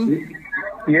 you're on?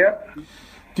 Yep.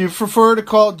 Do you prefer to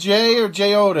call Jay or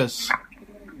Jay Otis?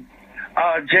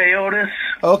 Jay Otis.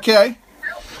 Okay.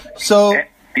 So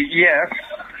Yes.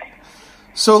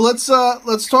 So let's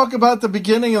talk about the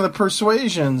beginning of the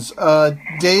Persuasions.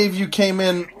 Dave, you came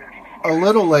in a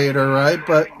little later, right?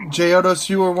 But Jay Otis,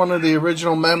 you were one of the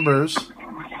original members.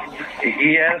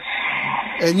 Yes.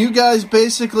 And you guys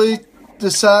basically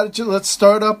decided to let's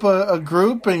start up a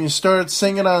group, and you started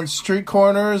singing on street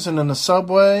corners and in the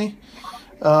subway.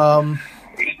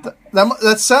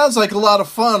 That sounds like a lot of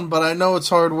fun, but I know it's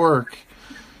hard work.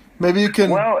 Maybe you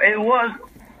can. Well, it was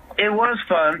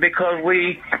fun because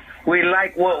we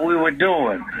liked what we were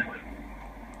doing.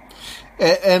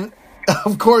 And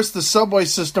of course, the subway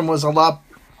system was a lot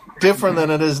different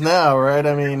than it is now, right?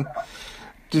 I mean,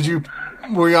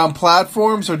 were you on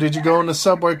platforms, or did you go in the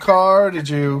subway car? Did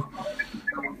you?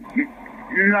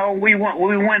 No, we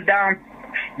went down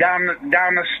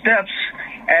the steps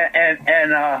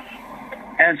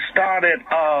and started.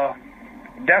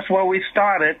 That's where we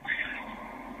started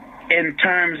in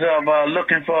terms of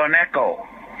looking for an echo.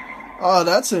 Oh,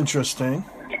 that's interesting.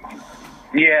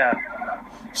 Yeah.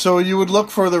 So you would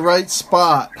look for the right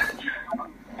spot.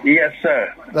 Yes,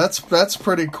 sir. That's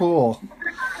pretty cool.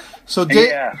 So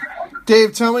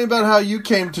Dave, tell me about how you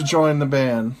came to join the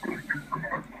band.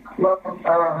 Well,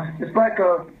 it's like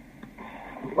a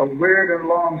weird and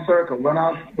long circle. When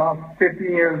I was about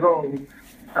 15 years old,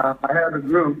 I had a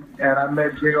group, and I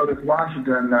met J. Otis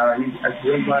Washington. He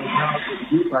went by the house with the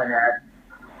group I had.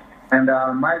 And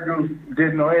my group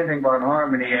didn't know anything about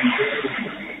harmony, and he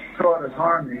taught us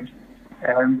harmony.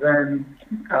 And then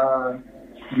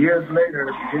years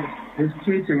later, his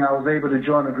teaching, I was able to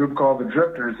join a group called the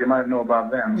Drifters. You might know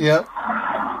about them. Yep.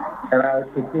 And I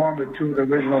performed with two of the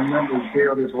original members,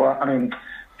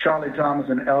 Charlie Thomas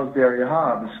and Ellsbury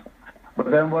Hobbs.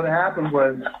 But then what happened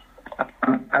was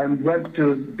I went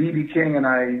to B.B. King, and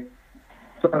I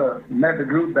sort of met the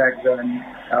group back then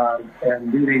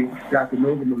and really got to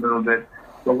know them a little bit.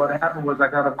 But what happened was I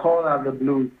got a call out of the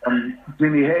blue from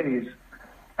Jimmy Hayes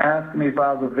asking me if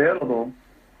I was available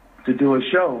to do a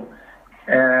show.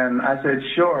 And I said,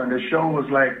 sure. And the show was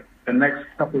like the next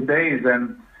couple of days.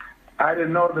 And I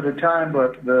didn't know it at the time,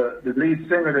 but the lead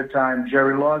singer at the time,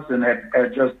 Jerry Lawson, had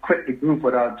just quit the group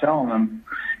without telling them.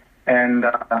 And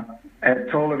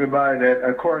had told everybody that,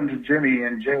 according to Jimmy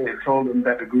and Jay, had told them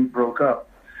that the group broke up.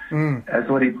 That's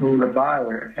what he told the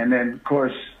buyer. And then, of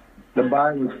course, the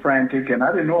buyer was frantic, and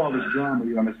I didn't know all this drama,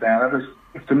 you understand.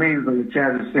 To me, it was a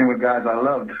chance to sing with guys I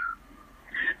loved.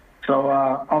 So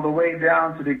on the way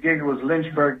down to the gig, it was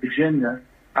Lynchburg, Virginia.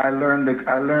 I learned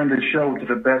the show to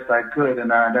the best I could,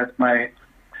 and that's my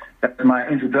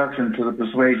introduction to the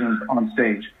Persuasions on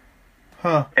stage.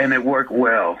 Huh. And it worked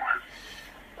well.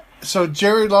 So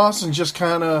Jerry Lawson just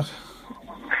kind of,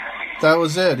 that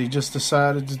was it. He just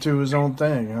decided to do his own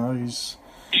thing.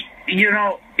 You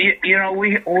know,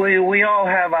 we all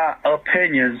have our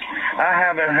opinions. I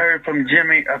haven't heard from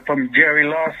Jerry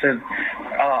Lawson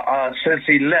since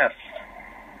he left,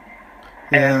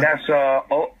 and that's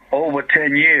over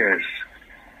 10 years.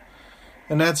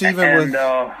 And that's even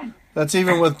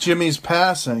with Jimmy's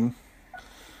passing,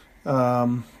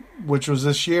 which was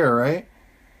this year, right?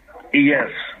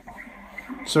 Yes.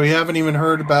 So you haven't even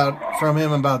heard from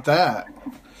him about that.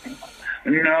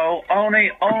 No, only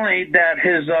that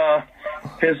his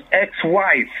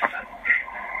ex-wife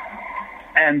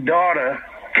and daughter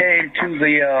came to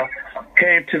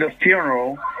the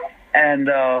funeral and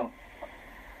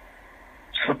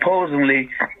supposedly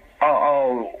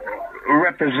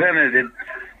represented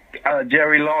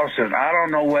Jerry Lawson. I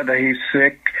don't know whether he's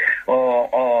sick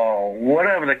or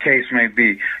whatever the case may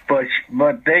be, but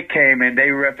they came and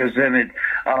they represented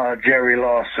Jerry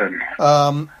Lawson.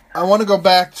 I want to go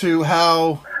back to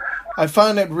how I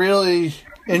find it really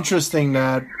interesting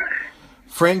that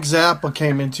Frank Zappa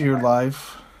came into your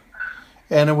life,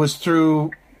 and it was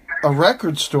through a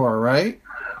record store, right?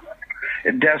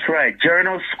 That's right.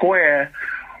 Journal Square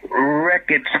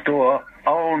record store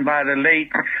owned by the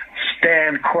late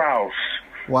Stan Krause.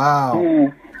 Wow.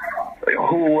 Who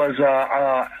was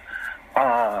a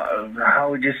how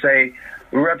would you say,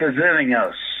 representing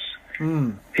us.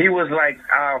 He was like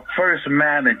our first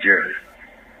manager.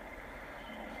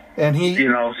 And he, you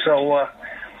know,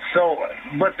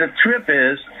 but the trip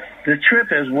is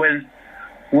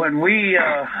when we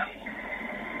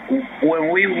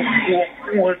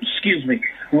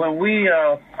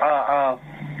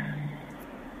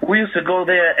used to go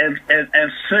there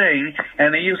and sing,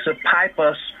 and they used to pipe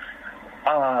us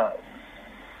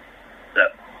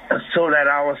so that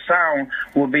our sound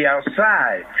would be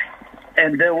outside.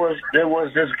 And there was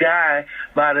this guy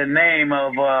by the name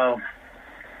of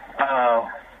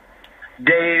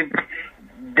Dave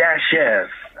Dashev,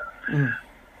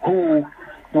 who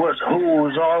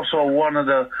was also one of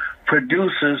the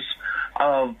producers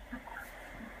of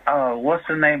what's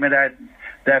the name of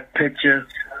that picture?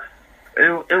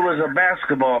 It was a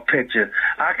basketball picture.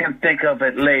 I can think of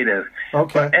it later.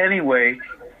 Okay. But anyway,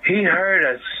 he heard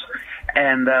us,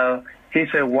 and he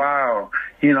said, "Wow,"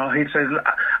 you know. He said,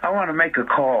 "I want to make a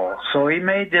call." So he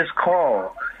made this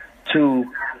call to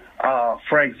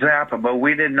Frank Zappa, but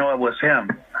we didn't know it was him.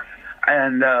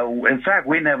 And in fact,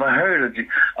 we never heard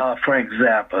of Frank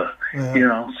Zappa, you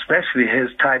know, especially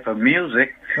his type of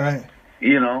music, right?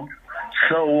 You know.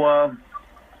 So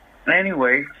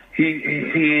anyway,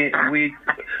 he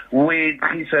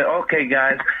said, "Okay,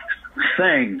 guys,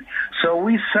 sing." So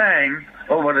we sang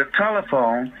over the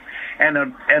telephone, and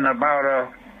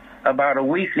about a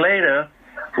week later,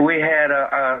 we had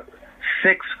a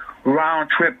 6 round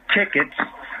trip tickets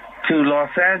to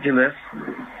Los Angeles.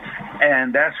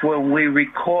 And that's when we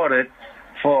recorded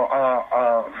for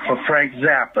Frank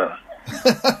Zappa.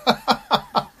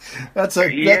 That's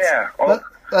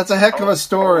a heck of a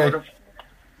story.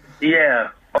 Yeah.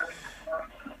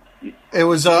 It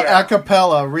was a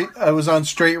cappella. It was on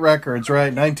Straight Records,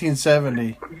 right?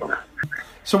 1970.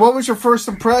 So, what was your first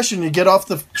impression? You get off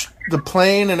the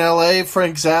plane in L.A.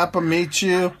 Frank Zappa meets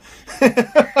you.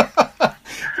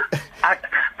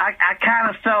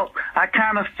 I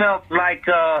kind of felt like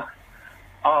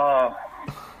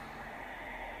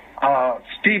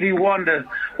Stevie Wonder,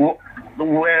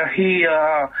 where he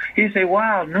said,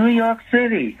 "Wow, New York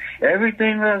City,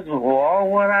 everything was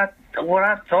all what I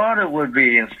thought it would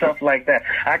be," and stuff like that.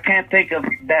 I can't think of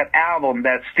that album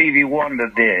that Stevie Wonder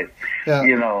did,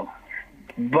 you know,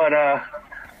 but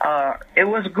it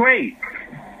was great,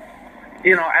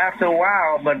 you know, after a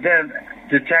while. But then,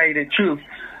 to tell you the truth,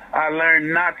 I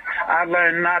learned not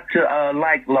to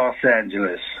like Los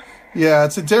Angeles. Yeah,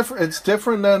 it's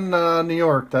different than New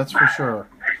York, that's for sure.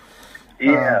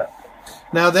 Yeah.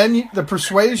 Now then, the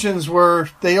Persuasions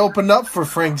they opened up for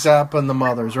Frank Zappa and the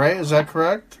Mothers, right? Is that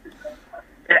correct?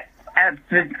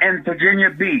 In Virginia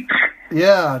Beach.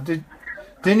 Yeah.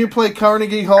 Didn't you play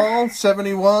Carnegie Hall,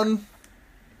 71?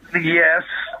 Yes.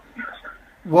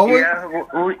 What was?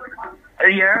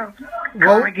 Yeah.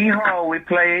 Carnegie Hall we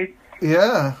played.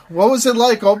 Yeah. What was it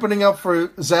like opening up for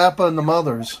Zappa and the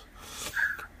Mothers?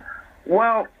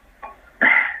 Well,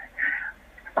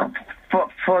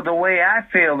 for the way I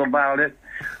feel about it,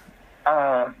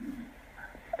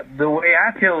 the way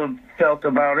I felt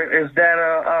about it is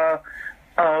that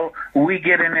we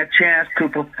getting a chance to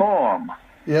perform.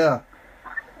 Yeah.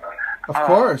 Of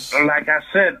course. Like I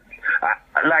said,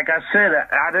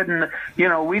 I didn't. You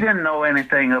know, we didn't know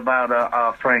anything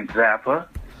about Frank Zappa.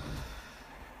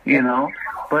 You know.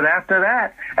 But after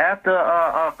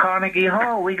Carnegie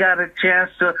Hall, we got a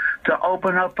chance to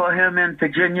open up for him in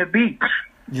Virginia Beach.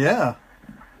 Yeah.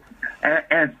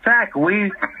 In fact,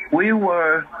 we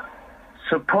were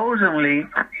supposedly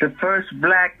the first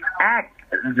black act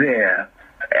there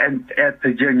at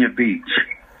Virginia Beach.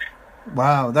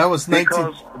 Wow, that was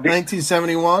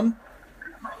 1971?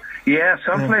 Yeah,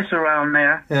 someplace around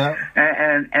there. Yeah.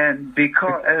 And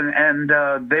because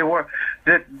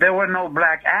there were no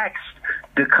black acts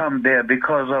to come there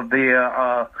because of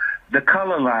the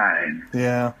color line.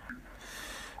 Yeah.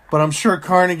 But I'm sure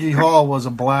Carnegie Hall was a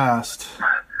blast.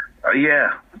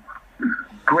 Yeah.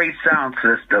 Great sound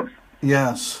system.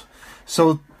 Yes.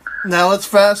 So now let's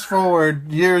fast forward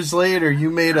years later. You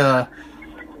made a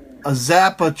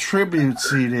Zappa tribute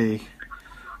CD.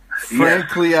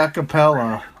 Frankly, a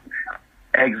cappella.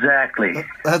 Exactly.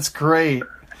 That's great.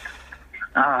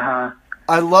 Uh-huh.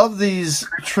 I love these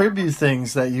tribute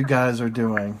things that you guys are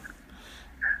doing.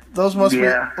 Those must be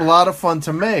a lot of fun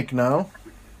to make, no?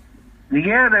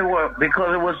 Yeah, they were,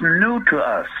 because it was new to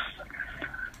us.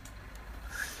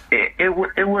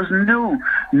 It was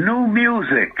new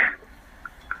music.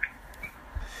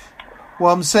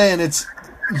 Well, I'm saying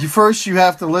you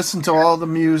have to listen to all the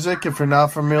music if you're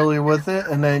not familiar with it,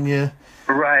 and then you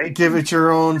give it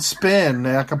your own spin,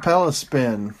 a cappella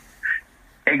spin.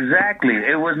 Exactly.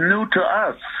 It was new to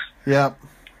us. Yep.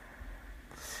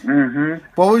 Mm-hmm.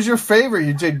 What was your favorite?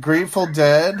 You did Grateful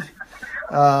Dead.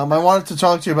 I wanted to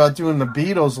talk to you about doing the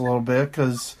Beatles a little bit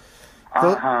because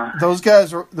those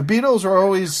guys, the Beatles are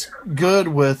always good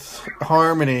with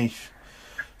harmony.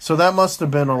 So that must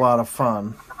have been a lot of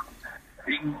fun.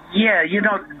 Yeah,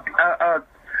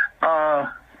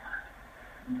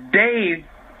 Dave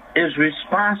is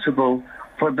responsible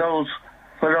for those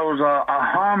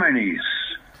harmonies.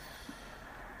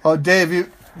 Oh, Dave,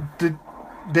 you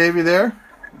there?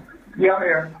 Yeah, I'm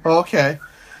here. Okay.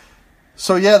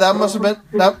 So yeah, that must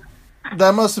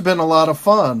have been a lot of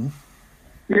fun.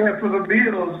 Yeah, for the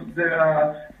Beatles,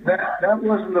 that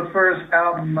wasn't the first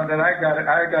album that I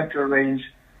got to arrange.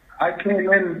 I came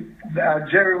in.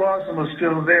 Jerry Lawson was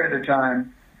still there at the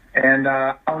time, and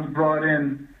I was brought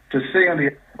in to sing on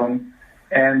the album.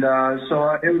 And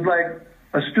so it was like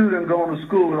a student going to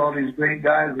school with all these great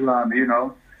guys around me,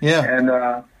 Yeah. And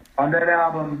on that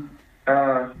album,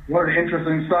 one of the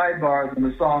interesting sidebars in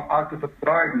the song "Octopus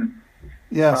Garden."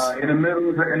 Yes. In the middle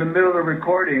of the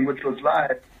recording, which was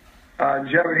live,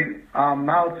 Jerry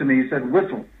mouthed to me, he said,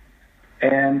 "Whistle."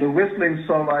 And the whistling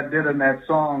solo I did in that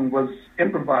song was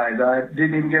improvised. I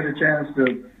didn't even get a chance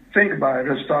to think about it.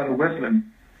 I just started whistling.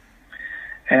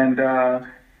 And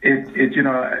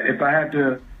if I had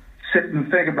to sit and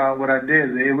think about what I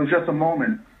did, it was just a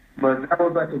moment. But that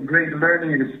was like a great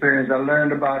learning experience. I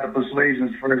learned about the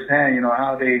Persuasions firsthand,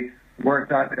 how they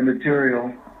worked out the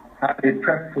material, how they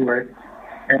prepped for it.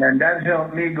 And that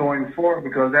helped me going forward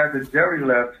because after Jerry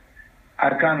left,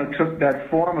 I kind of took that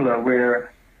formula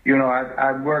where,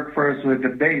 I'd work first with the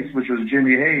bass, which was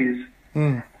Jimmy Hayes,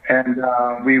 and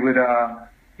we would,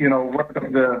 work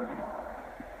up the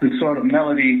sort of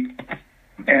melody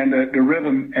and the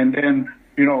rhythm, and then,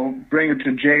 bring it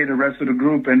to Jay, the rest of the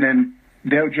group, and then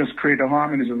they'll just create the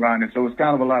harmonies around it. So it's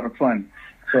kind of a lot of fun.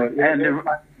 So and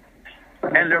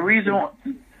the reason,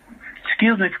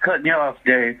 excuse me for cutting you off,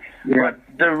 Dave, but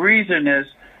the reason is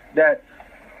that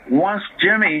once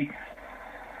Jimmy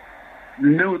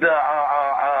knew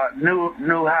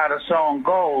knew how the song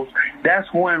goes,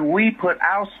 that's when we put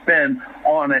our spin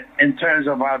on it in terms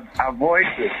of our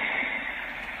voices.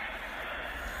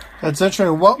 That's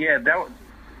interesting. What? Yeah,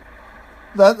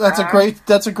 that's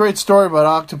a great story about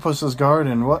Octopus's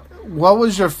Garden. What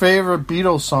was your favorite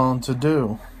Beatles song to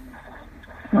do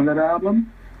on that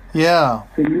album? Yeah.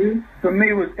 For me,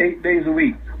 it was 8 Days a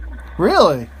Week.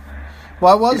 Really?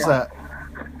 Why was that?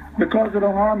 Because of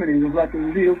the harmony. It was like a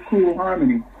real cool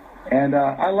harmony. And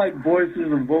I like voices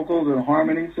and vocals and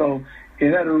harmony, so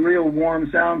it had a real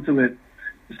warm sound to it.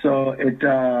 So it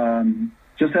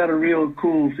just had a real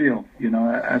cool feel.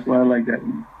 That's why I like that.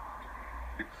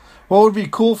 What would be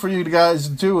cool for you guys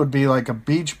to do would be like a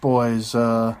Beach Boys,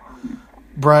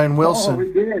 Brian Wilson. Oh,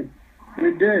 we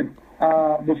did.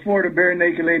 Before the Bare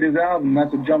Naked Ladies album,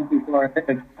 not to jump too far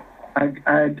ahead,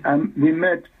 we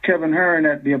met Kevin Hearn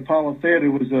at the Apollo Theater. It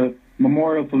was a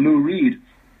memorial for Lou Reed.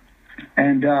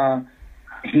 And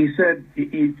he said,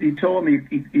 he told me,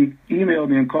 he emailed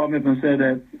me and called me up and said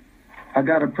that I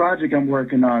got a project I'm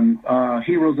working on,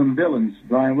 Heroes and Villains,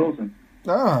 Brian Wilson.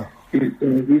 Ah. He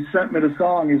sent me the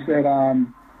song. He said,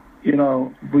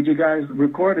 would you guys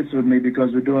record this with me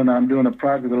because I'm doing a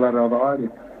project with a lot of other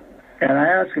artists. And I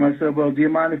asked him, I said, well, do you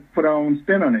mind if we put our own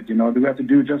spin on it? Do we have to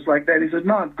do just like that? He said,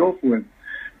 no, go for it.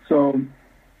 So,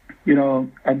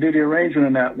 I did the arrangement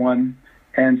on that one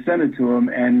and sent it to him,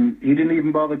 and he didn't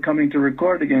even bother coming to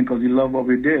record again because he loved what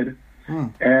we did.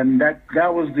 And that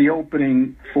was the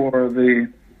opening for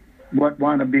what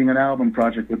wound up being an album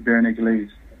project with Bare Naked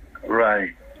Ladies.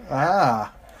 Right.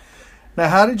 Ah. Now,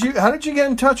 how did you get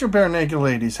in touch with Bare Naked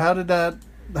Ladies? How did that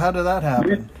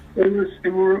happen? Kevin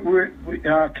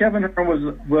Hearn was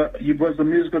the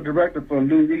musical director for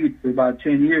Lou Reed for about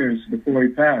 10 years before he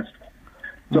passed.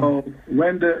 So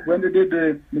when they did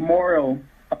the memorial,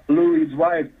 Lou Reed's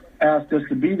wife asked us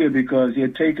to be there because he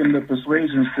had taken the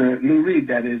Persuasions to Lou Reed,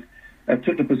 that is,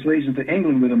 took the Persuasions to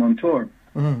England with him on tour.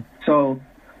 So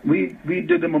we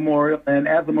did the memorial, and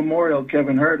at the memorial,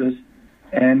 Kevin heard us,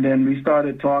 and then we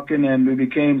started talking, and we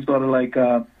became sort of like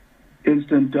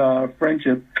instant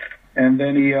friendship. And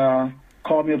then he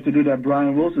called me up to do that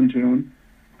Brian Wilson tune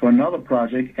for another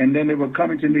project. And then they were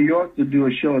coming to New York to do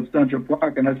a show at Central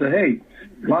Park. And I said, hey,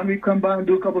 why don't we come by and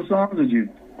do a couple songs with you?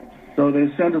 So they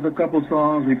sent us a couple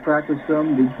songs. We practiced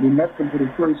them. We met them for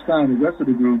the first time, the rest of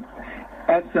the group,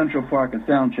 at Central Park at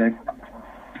Soundcheck.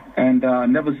 And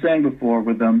never sang before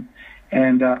with them.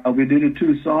 And we did the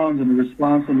 2 songs, and the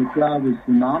response from the crowd was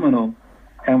phenomenal.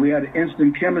 And we had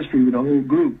instant chemistry with the whole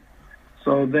group.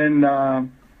 So then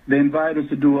they invited us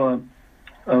to do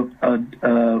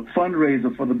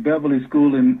fundraiser for the Beverly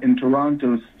School in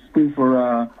Toronto, school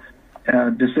for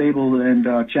disabled and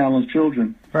challenged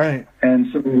children. Right. And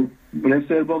so they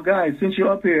said, well, guys, since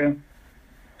you're up here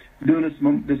doing this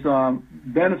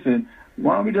benefit,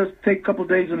 why don't we just take a couple of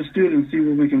days in the studio and see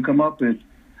what we can come up with?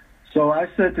 So I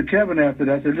said to Kevin after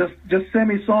that, I said, just send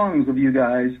me songs of you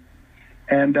guys.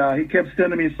 And he kept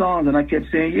sending me songs, and I kept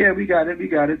saying, yeah, we got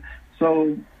it.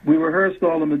 So we rehearsed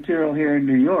all the material here in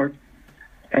New York.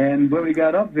 And when we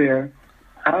got up there,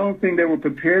 I don't think they were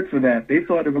prepared for that. They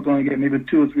thought they were going to get maybe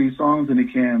 2 or 3 songs in the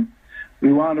can.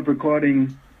 We wound up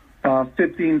recording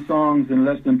 15 songs in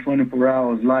less than 24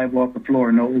 hours, live off the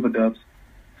floor, no overdubs.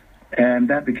 And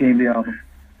that became the album.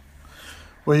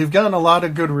 Well, you've gotten a lot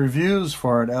of good reviews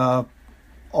for it.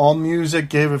 AllMusic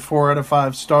gave it 4 out of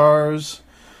 5 stars.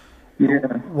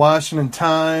 Yeah. Washington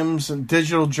Times,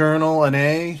 Digital Journal, an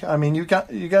A. I mean, you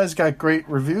guys got great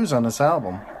reviews on this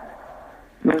album.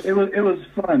 It was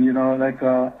fun, you know. Like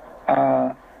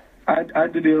I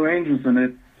did the arrangements in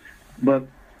it, but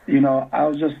you know, I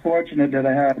was just fortunate that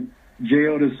I had Jay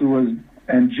Otis,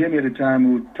 and Jimmy at the time,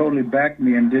 who totally backed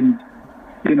me and didn't,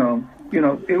 you know,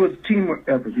 it was teamwork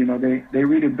effort. You know, they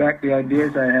really backed the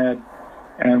ideas I had,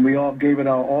 and we all gave it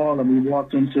our all, and we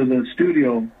walked into the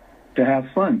studio to have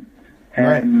fun.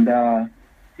 Right. And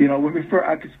you know,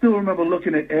 I can still remember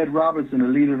looking at Ed Robertson, the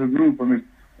leader of the group, when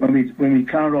we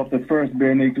counted off the first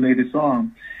Bare Naked Lady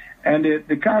song, and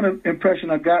the kind of impression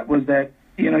I got was that,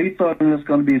 you know, he thought it was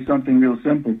going to be something real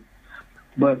simple,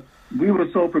 but we were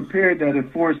so prepared that it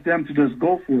forced them to just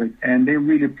go for it, and they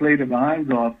really played their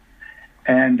behinds off,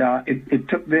 and it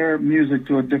took their music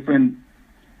to a different,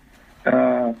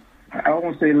 I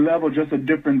won't say level, just a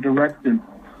different direction,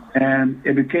 and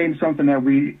it became something that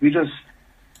we just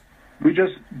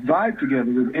vibed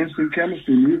together with instant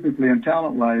chemistry, musically and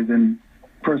talent-wise and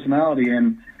personality,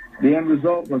 and the end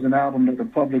result was an album that the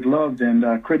public loved, and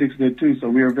critics did too, so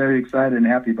we were very excited and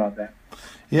happy about that.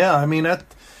 Yeah, I mean, it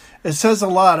says a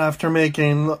lot after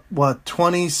making,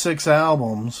 26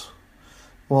 albums.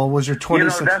 Well, was your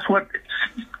 26... You know, that's what...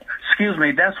 Excuse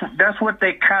me, that's what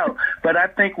they count, but I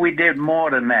think we did more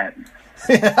than that.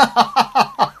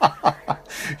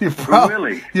 You're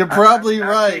probably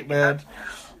right, man.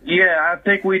 I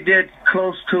think we did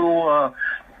close to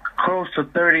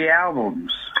 30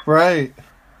 albums. Right.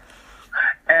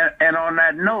 And on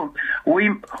that note, we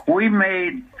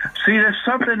made, see, there's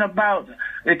something about,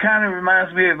 it kind of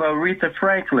reminds me of Aretha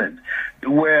Franklin,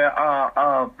 where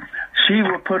she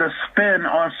would put a spin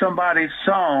on somebody's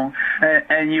song,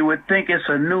 and you would think it's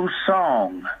a new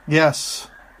song. Yes.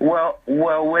 Well,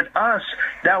 with us,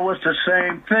 that was the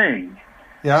same thing.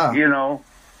 Yeah. You know,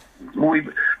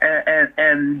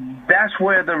 and that's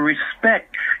where the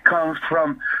respect comes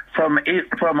from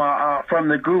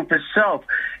the group itself,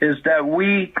 is that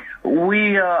we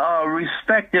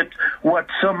respected what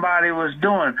somebody was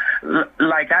doing.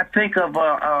 Like I think of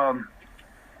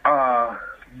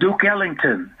Duke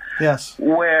Ellington. Yes.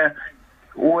 Where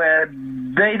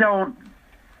they don't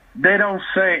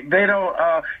say,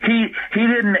 he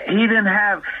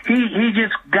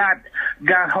just got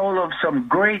hold of some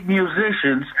great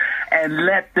musicians and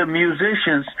let the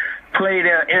musicians play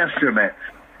their instrument.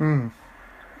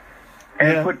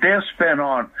 And put their spin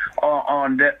on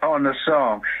the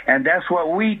song. And that's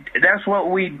what we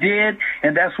did,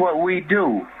 and that's what we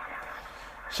do.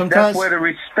 That's where the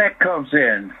respect comes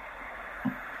in.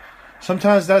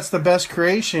 Sometimes that's the best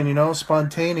creation, you know,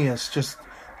 spontaneous. Just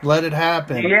let it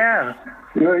happen. Yeah.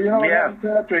 Well, you know,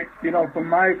 Patrick, you know, from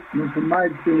my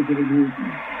experience of the group,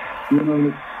 you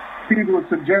know, people would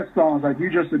suggest songs like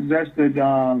you just suggested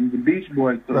the Beach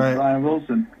Boys to Brian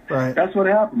Wilson. Right. That's what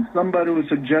happened. Somebody would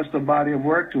suggest a body of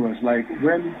work to us. Like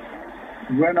when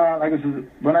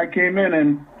I came in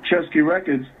and Chesky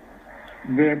Records,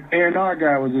 the A&R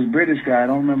guy was this British guy. I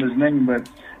don't remember his name, but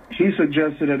he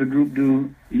suggested that a group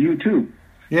do U2.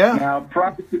 Yeah. Now,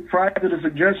 prior to the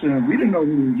suggestion, we didn't know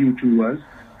who U2 was.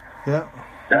 Yeah.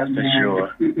 That's for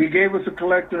sure. He gave us a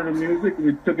collection of the music.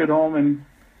 We took it home, and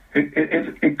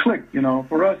it clicked. You know,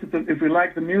 for us, if we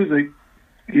like the music,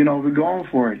 you know, we're going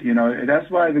for it. You know, that's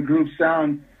why the group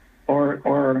sound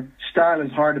or style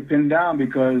is hard to pin down,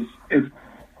 because it's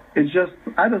just,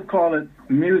 I just call it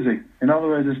music. In other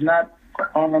words, it's not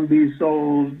R&B,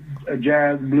 soul,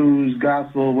 jazz, blues,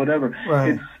 gospel, whatever.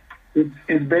 Right.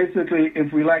 It's basically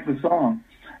if we like the song,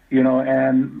 you know.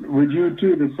 And with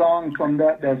U2, the song from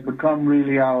that's become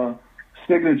really our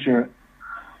signature.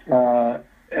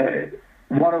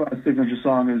 One of our signature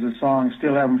songs is the song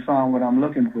 "Still Haven't Found What I'm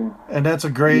Looking For," and that's a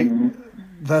great,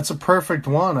 that's a perfect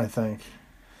one, I think.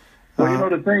 Well, you know,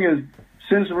 the thing is,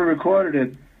 since we recorded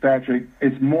it, Patrick,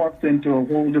 it's morphed into a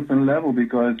whole different level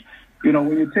because, you know,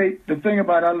 when you take the thing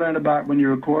about I learned about when you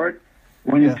record,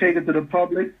 when you take it to the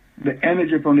public, the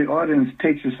energy from the audience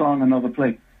takes your song another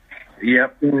place.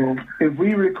 Yep. So if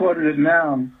we recorded it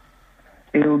now,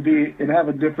 it'd have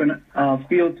a different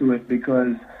feel to it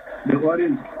because the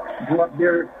audience brought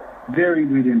their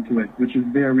read into it, which is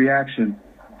their reaction.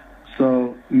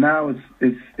 So now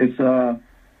it's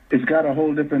got a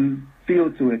whole different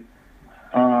feel to it,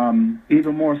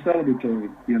 even more celebratory,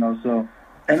 you know. So,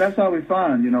 and that's how we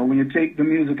find, you know, when you take the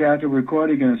music after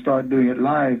recording and start doing it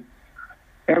live,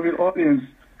 every audience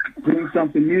brings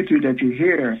something new to it that you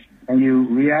hear, and you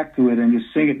react to it, and you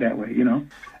sing it that way, you know.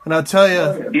 And I'll tell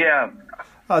you,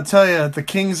 the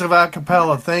Kings of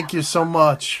Acapella, thank you so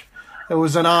much. It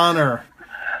was an honor.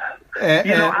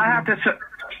 I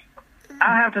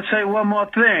have to say one more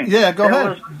thing. Yeah, go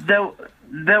ahead.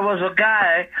 There was a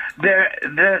guy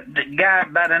the guy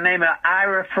by the name of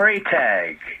Ira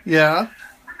Freytag. Yeah.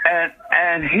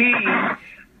 And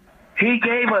he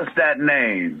gave us that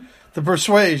name. The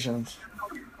Persuasions.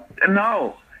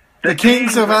 No. The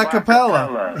Kings of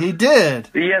Acapella. He did.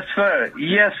 Yes, sir.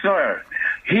 Yes, sir.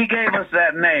 He gave us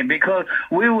that name because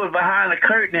we were behind the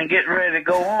curtain and getting ready to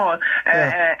go on,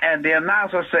 and the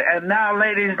announcer said, "And now,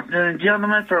 ladies and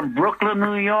gentlemen, from Brooklyn,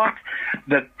 New York,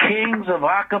 the Kings of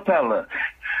Acapella."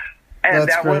 And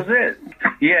That's that great. was it.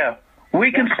 Yeah.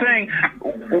 We can sing.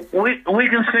 We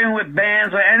can sing with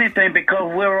bands or anything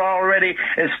because we're already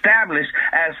established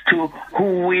as to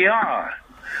who we are.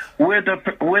 We're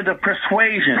the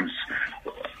Persuasions.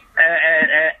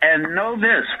 And know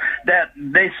this, that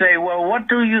they say, well, what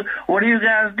do you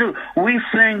guys do? We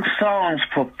sing songs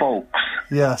for folks.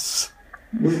 Yes.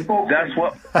 That's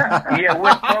what. Yeah,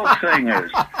 we're folk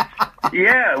singers.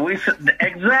 Yeah,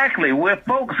 exactly. We're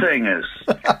folk singers.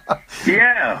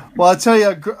 Yeah. Well, I tell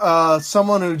you,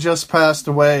 someone who just passed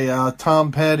away,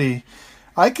 Tom Petty.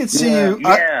 I could see you.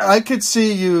 Yeah. I could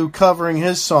see you covering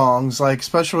his songs, like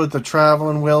especially with the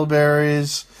Traveling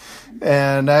Wilburys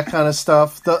and that kind of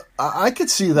stuff. I could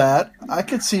see that. I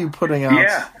could see you putting out.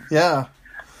 Yeah.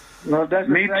 Well, that's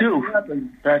me exactly too, what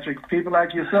happens, Patrick. People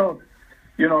like yourself,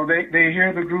 you know, they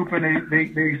hear the group and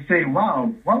they say,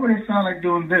 "Wow, why would they sound like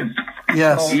doing this?"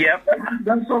 Yes. So yep.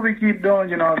 That's what we keep doing.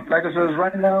 You know, like I said,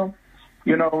 right now,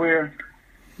 you know,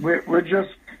 we're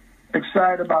just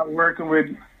excited about working with,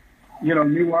 you know,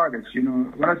 new artists. You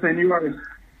know, when I say new artists,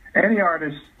 any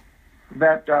artist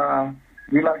that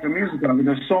we like the music of.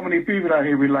 There's so many people out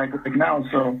here we like right now.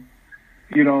 So,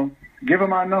 you know, give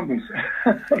them our numbers.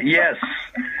 Yes.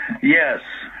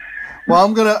 Well,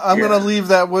 I'm gonna leave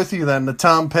that with you then. The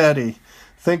Tom Petty.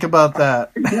 Think about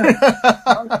that.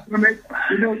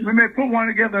 we may put one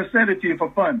together and send it to you for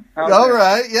fun. All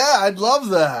right. Yeah, I'd love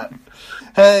that.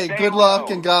 Hey, good luck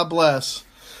and God bless.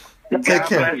 Take care.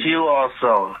 God bless you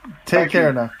also. Take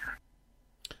care now.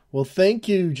 Well, thank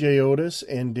you, Jay Otis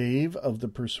and Dave of the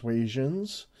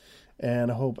Persuasions. And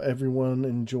I hope everyone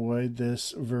enjoyed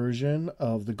this version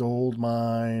of the Gold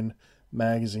Mine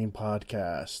Magazine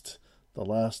podcast, the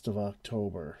last of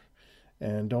October.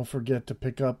 And don't forget to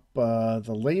pick up the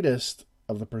latest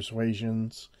of the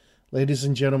Persuasions, Ladies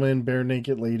and Gentlemen, Bare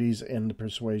Naked Ladies, and the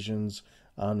Persuasions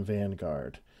on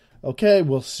Vanguard. Okay,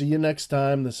 we'll see you next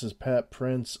time. This is Pat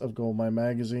Prince of Gold Mine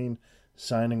Magazine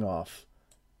signing off.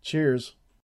 Cheers.